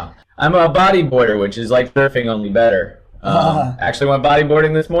 Oh, wow. I'm a bodyboarder, which is like surfing, only better. Actually went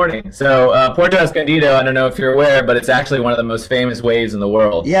bodyboarding this morning. So Puerto Escondido, I don't know if you're aware, but it's actually one of the most famous waves in the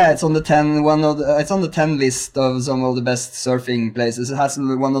world. Yeah, it's on the 10 it's on the 10 list of some of the best surfing places. It has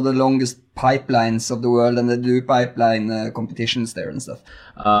one of the longest pipelines of the world, and they do pipeline competitions there and stuff.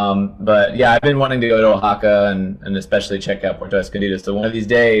 But yeah, I've been wanting to go to Oaxaca and especially check out Puerto Escondido. So one of these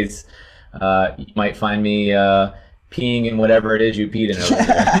days, you might find me peeing in whatever it is you peed in over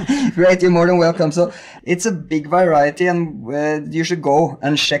there. Great, you're more than welcome. So it's a big variety, and you should go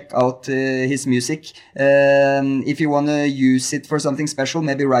and check out his music. If you want to use it for something special,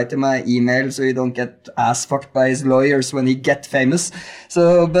 maybe write him an email so you don't get ass fucked by his lawyers when he get famous.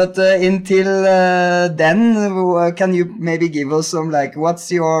 So, but until then, can you maybe give us some, like, what's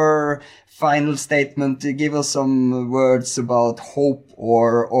your final statement? Give us some words about hope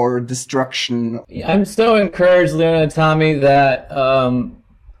or destruction. I'm so encouraged, Leona and Tommy, that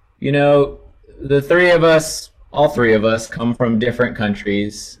the three of us, all three of us, come from different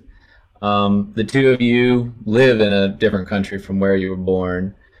countries. The two of you live in a different country from where you were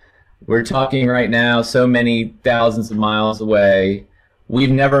born. We're talking right now so many thousands of miles away.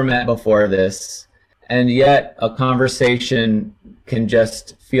 We've never met before this, and yet a conversation can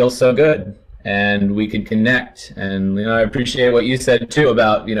just feel so good. And we can connect. And I appreciate what you said too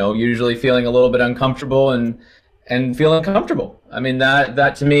about usually feeling a little bit uncomfortable and feeling comfortable. I mean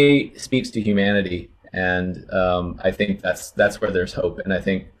that to me speaks to humanity, and I think that's where there's hope. And I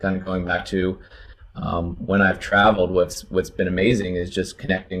think kind of going back to when I've traveled, what's been amazing is just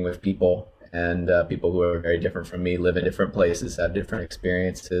connecting with people and people who are very different from me live in different places, have different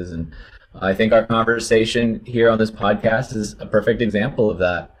experiences. And I think our conversation here on this podcast is a perfect example of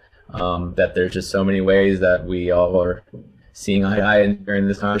that, that there's just so many ways that we all are seeing eye to eye during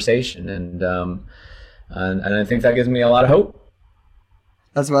this conversation. And I think that gives me a lot of hope.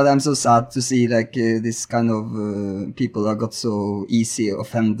 That's why I'm so sad to see like this kind of people that got so easy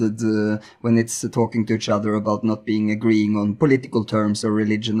offended when it's talking to each other about not agreeing on political terms or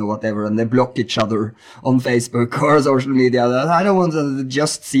religion or whatever, and they block each other on Facebook or social media. I don't want to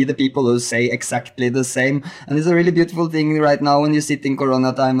just see the people who say exactly the same. And it's a really beautiful thing right now when you sit in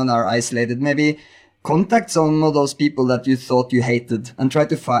Corona time and are isolated. Maybe contact some of those people that you thought you hated and try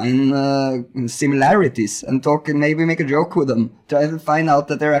to find similarities and talk and maybe make a joke with them. Try to find out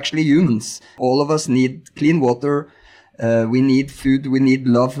that they're actually humans. All of us need clean water. We need food. We need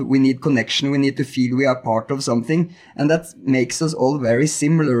love. We need connection. We need to feel we are part of something. And that makes us all very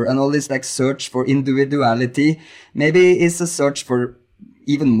similar. And all this like search for individuality maybe is a search for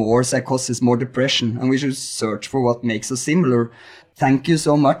even more psychosis, more depression. And we should search for what makes us similar. Thank you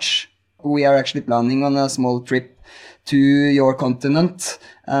so much. We are actually planning on a small trip to your continent,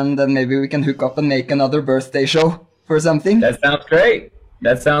 and then maybe we can hook up and make another birthday show for something. That sounds great.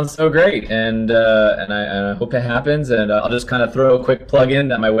 That sounds so great, and I hope it happens. And I'll just kind of throw a quick plug in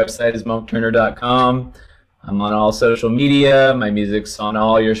that my website is monkturner.com. I'm on all social media. My music's on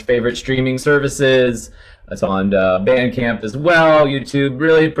all your favorite streaming services. It's on Bandcamp as well, YouTube.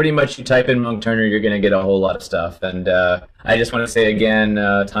 Really, pretty much you type in Monk Turner, you're going to get a whole lot of stuff. And I just want to say again,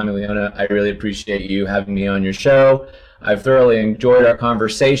 Tommy Leona, I really appreciate you having me on your show. I've thoroughly enjoyed our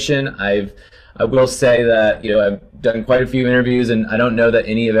conversation. I will say that, I've done quite a few interviews, and I don't know that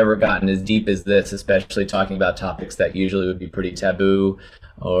any have ever gotten as deep as this, especially talking about topics that usually would be pretty taboo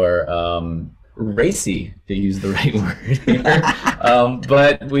or racy, to use the right word here.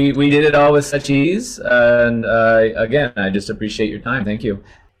 But we did it all with such ease, and again, I just appreciate your time. Thank you.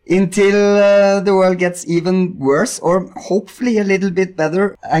 Until the world gets even worse, or hopefully a little bit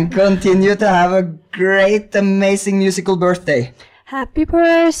better, and continue to have a great, amazing musical birthday. Happy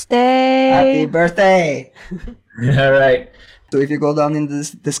birthday! Happy birthday! All right. So if you go down in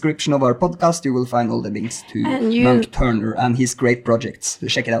the description of our podcast, you will find all the links to Monk Turner and his great projects. So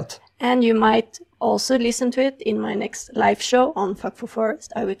check it out. And you might also listen to it in my next live show on Fuck for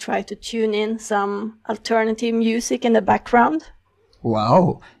Forest. I will try to tune in some alternative music in the background.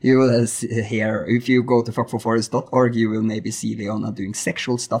 Wow. You will hear, if you go to fuckforforest.org, you will maybe see Leona doing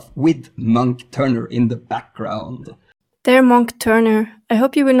sexual stuff with Monk Turner in the background. Dear Monk Turner, I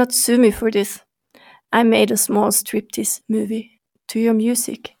hope you will not sue me for this. I made a small striptease movie to your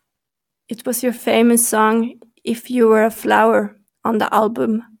music. It was your famous song, If You Were a Flower, on the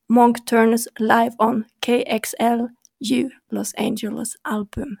album Monk Turner's Live on KXLU Los Angeles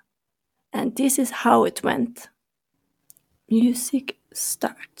album. And this is how it went. Music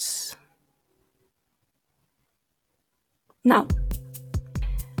starts. Now,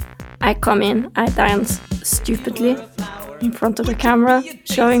 I come in, I dance stupidly in front of the camera,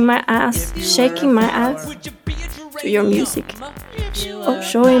 showing my ass, shaking my ass to your music,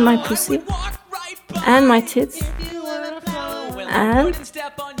 showing my pussy and my tits, and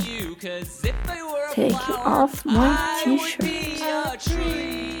taking off my t-shirt.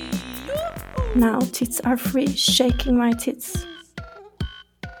 Now tits are free, shaking my tits.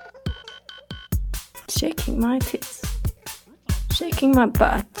 Shaking my tits. Shaking my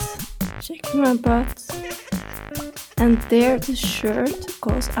butt. Shaking my butt. And there the shirt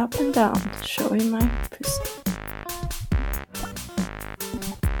goes up and down, showing my pussy.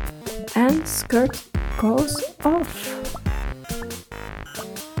 And skirt goes off.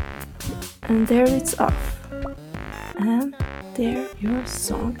 And there it's off. And there your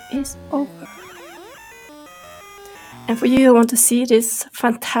song is over. And for you who want to see this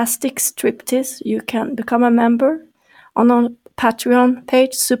fantastic striptease, you can become a member on our Patreon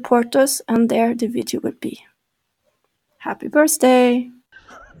page, support us, and there the video will be. Happy birthday!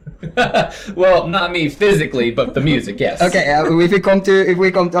 Well, not me physically, but the music, yes. Okay, if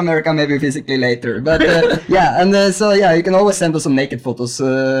we come to America, maybe physically later. But yeah, and so yeah, you can always send us some naked photos.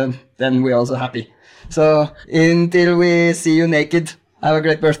 Then we're also happy. So until we see you naked, have a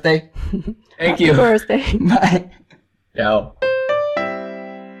great birthday. Thank you. Happy birthday. Bye. Ciao.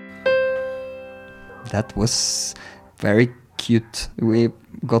 That was very cute. We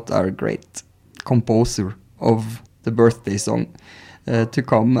got our great composer of the birthday song to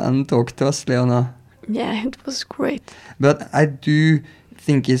come and talk to us, Leona. Yeah, it was great. But I do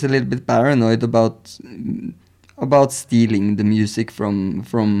think he's a little bit paranoid about stealing the music from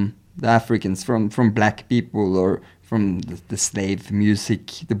the Africans, from black people, or from the slave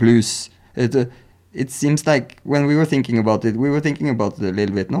music, the blues It seems like when we were thinking about it a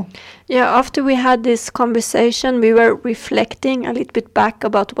little bit, no? Yeah, after we had this conversation, we were reflecting a little bit back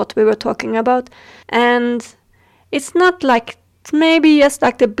about what we were talking about. And it's not like, maybe just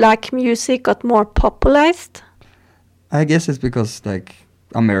like the black music got more popularized. I guess it's because like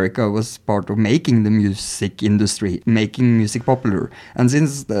America was part of making the music industry, making music popular. And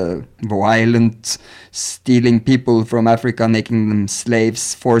since the violent stealing people from Africa, making them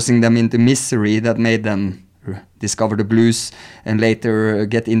slaves, forcing them into misery, that made them discover the blues and later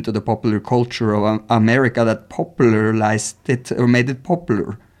get into the popular culture of America, that popularized it or made it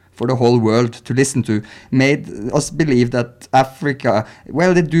popular for the whole world to listen to, made us believe that Africa,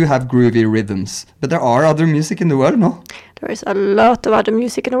 well, they do have groovy rhythms, but there are other music in the world, no? There is a lot of other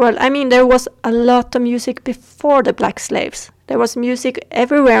music in the world. I mean, there was a lot of music before the black slaves. There was music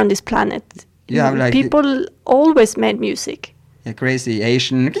everywhere on this planet. Yeah, like people always made music. Yeah, crazy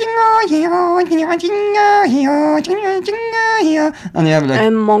Asian. And you have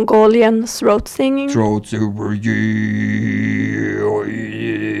like Mongolian throat singing. throats over you.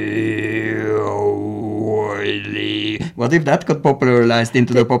 What if that got popularized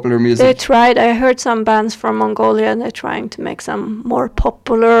into the popular They music? tried. I heard some bands from Mongolia, and they're trying to make some more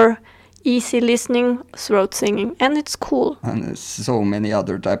popular, easy listening throat singing, and it's cool. And there's so many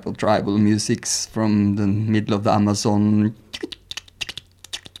other type of tribal musics from the middle of the Amazon.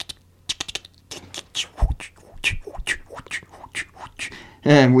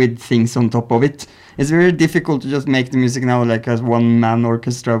 With things on top of it. It's very difficult to just make the music now like as one-man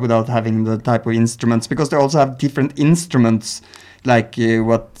orchestra without having the type of instruments, because they also have different instruments, like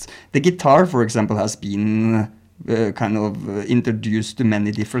what the guitar, for example, has been introduced to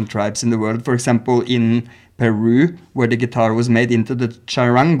many different tribes in the world. For example, in Peru, where the guitar was made into the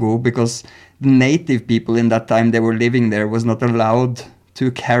charango, because the native people in that time they were living there was not allowed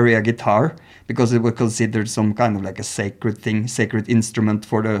to carry a guitar, because it was considered some kind of like a sacred thing, sacred instrument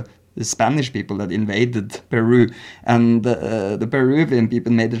for the Spanish people that invaded Peru. And the Peruvian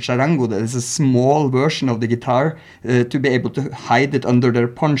people made the charango, that is a small version of the guitar, to be able to hide it under their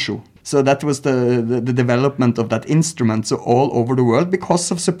poncho. So that was the development of that instrument. So all over the world,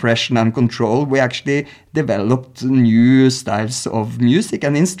 because of suppression and control, we actually developed new styles of music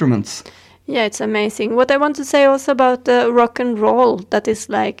and instruments. Yeah, it's amazing. What I want to say also about the rock and roll, that is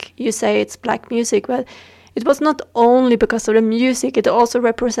like, you say it's black music, but it was not only because of the music, it also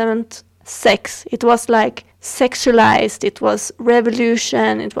represents sex. It was like sexualized, it was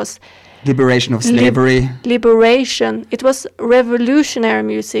revolution, it was Liberation of slavery. liberation. It was revolutionary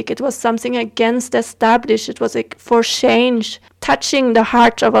music. It was something against the established. It was like for change, touching the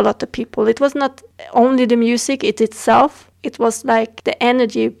heart of a lot of people. It was not only the music itself. It was like the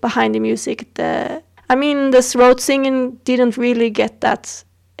energy behind the music. The throat singing didn't really get that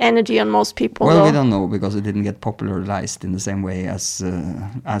energy on most people. Well, we though. don't know, because it didn't get popularized in the same way as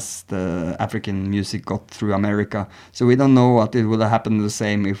the African music got through America. So we don't know what it would have happened the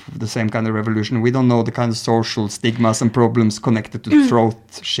same if the same kind of revolution. We don't know the kind of social stigmas and problems connected to throat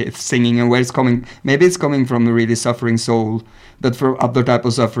singing and where it's coming. Maybe it's coming from a really suffering soul, but for other type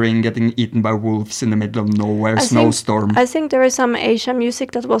of suffering, getting eaten by wolves in the middle of nowhere, snowstorm. I think there is some Asian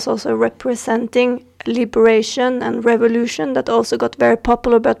music that was also representing liberation and revolution that also got very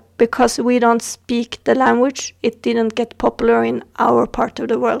popular, but because we don't speak the language, it didn't get popular in our part of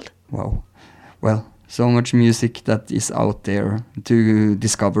the world. Wow. Well, so much music that is out there to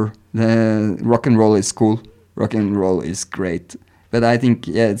discover. The rock and roll is cool. Rock and roll is great. But I think,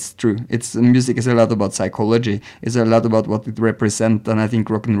 yeah, it's true. Music is a lot about psychology. It's a lot about what it represents, and I think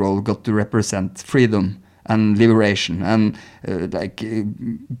rock and roll got to represent freedom and liberation and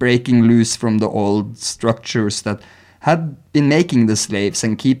breaking loose from the old structures that had been making the slaves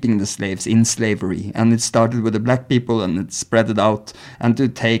and keeping the slaves in slavery. And it started with the black people and it spread it out. And to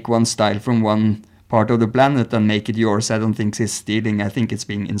take one style from one part of the planet and make it yours, I don't think it's stealing. I think it's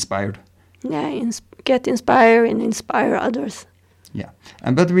being inspired. Yeah, get inspired and inspire others. Yeah,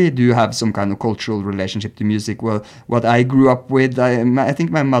 but we do have some kind of cultural relationship to music. Well, what I grew up with, I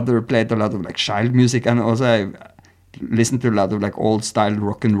think my mother played a lot of like child music, and also I listened to a lot of like old style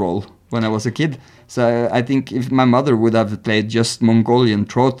rock and roll when I was a kid. So I think if my mother would have played just Mongolian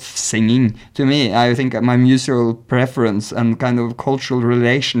throat singing to me, I think my musical preference and kind of cultural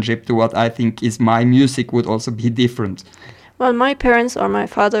relationship to what I think is my music would also be different. Well, my parents, or my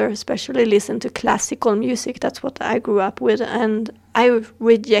father especially, listened to classical music. That's what I grew up with, and I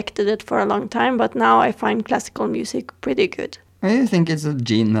rejected it for a long time, but now I find classical music pretty good. I think it's a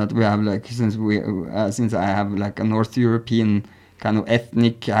gene that we have, like, since I have like a North European kind of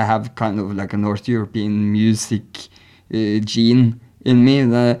ethnic, I have kind of like a North European music gene in me.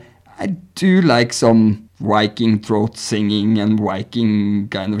 I do like some Viking throat singing and Viking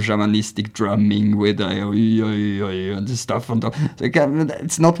kind of shamanistic drumming with and stuff on top. So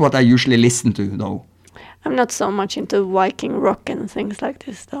it's not what I usually listen to, though. I'm not so much into Viking rock and things like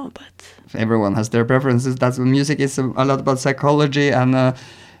this, though. But Everyone has their preferences. That's what music is, a lot about psychology, and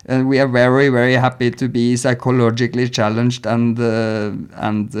we are very, very happy to be psychologically challenged and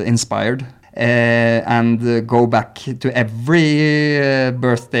inspired. And go back to every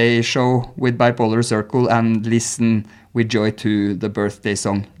birthday show with Bipolar Circle and listen with joy to the birthday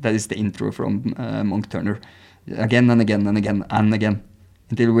song. That is the intro from Monk Turner. Again and again and again and again.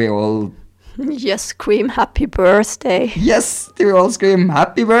 Until we all... just scream happy birthday. Yes! Till we all scream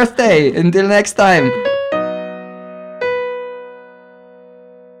happy birthday! Until next time!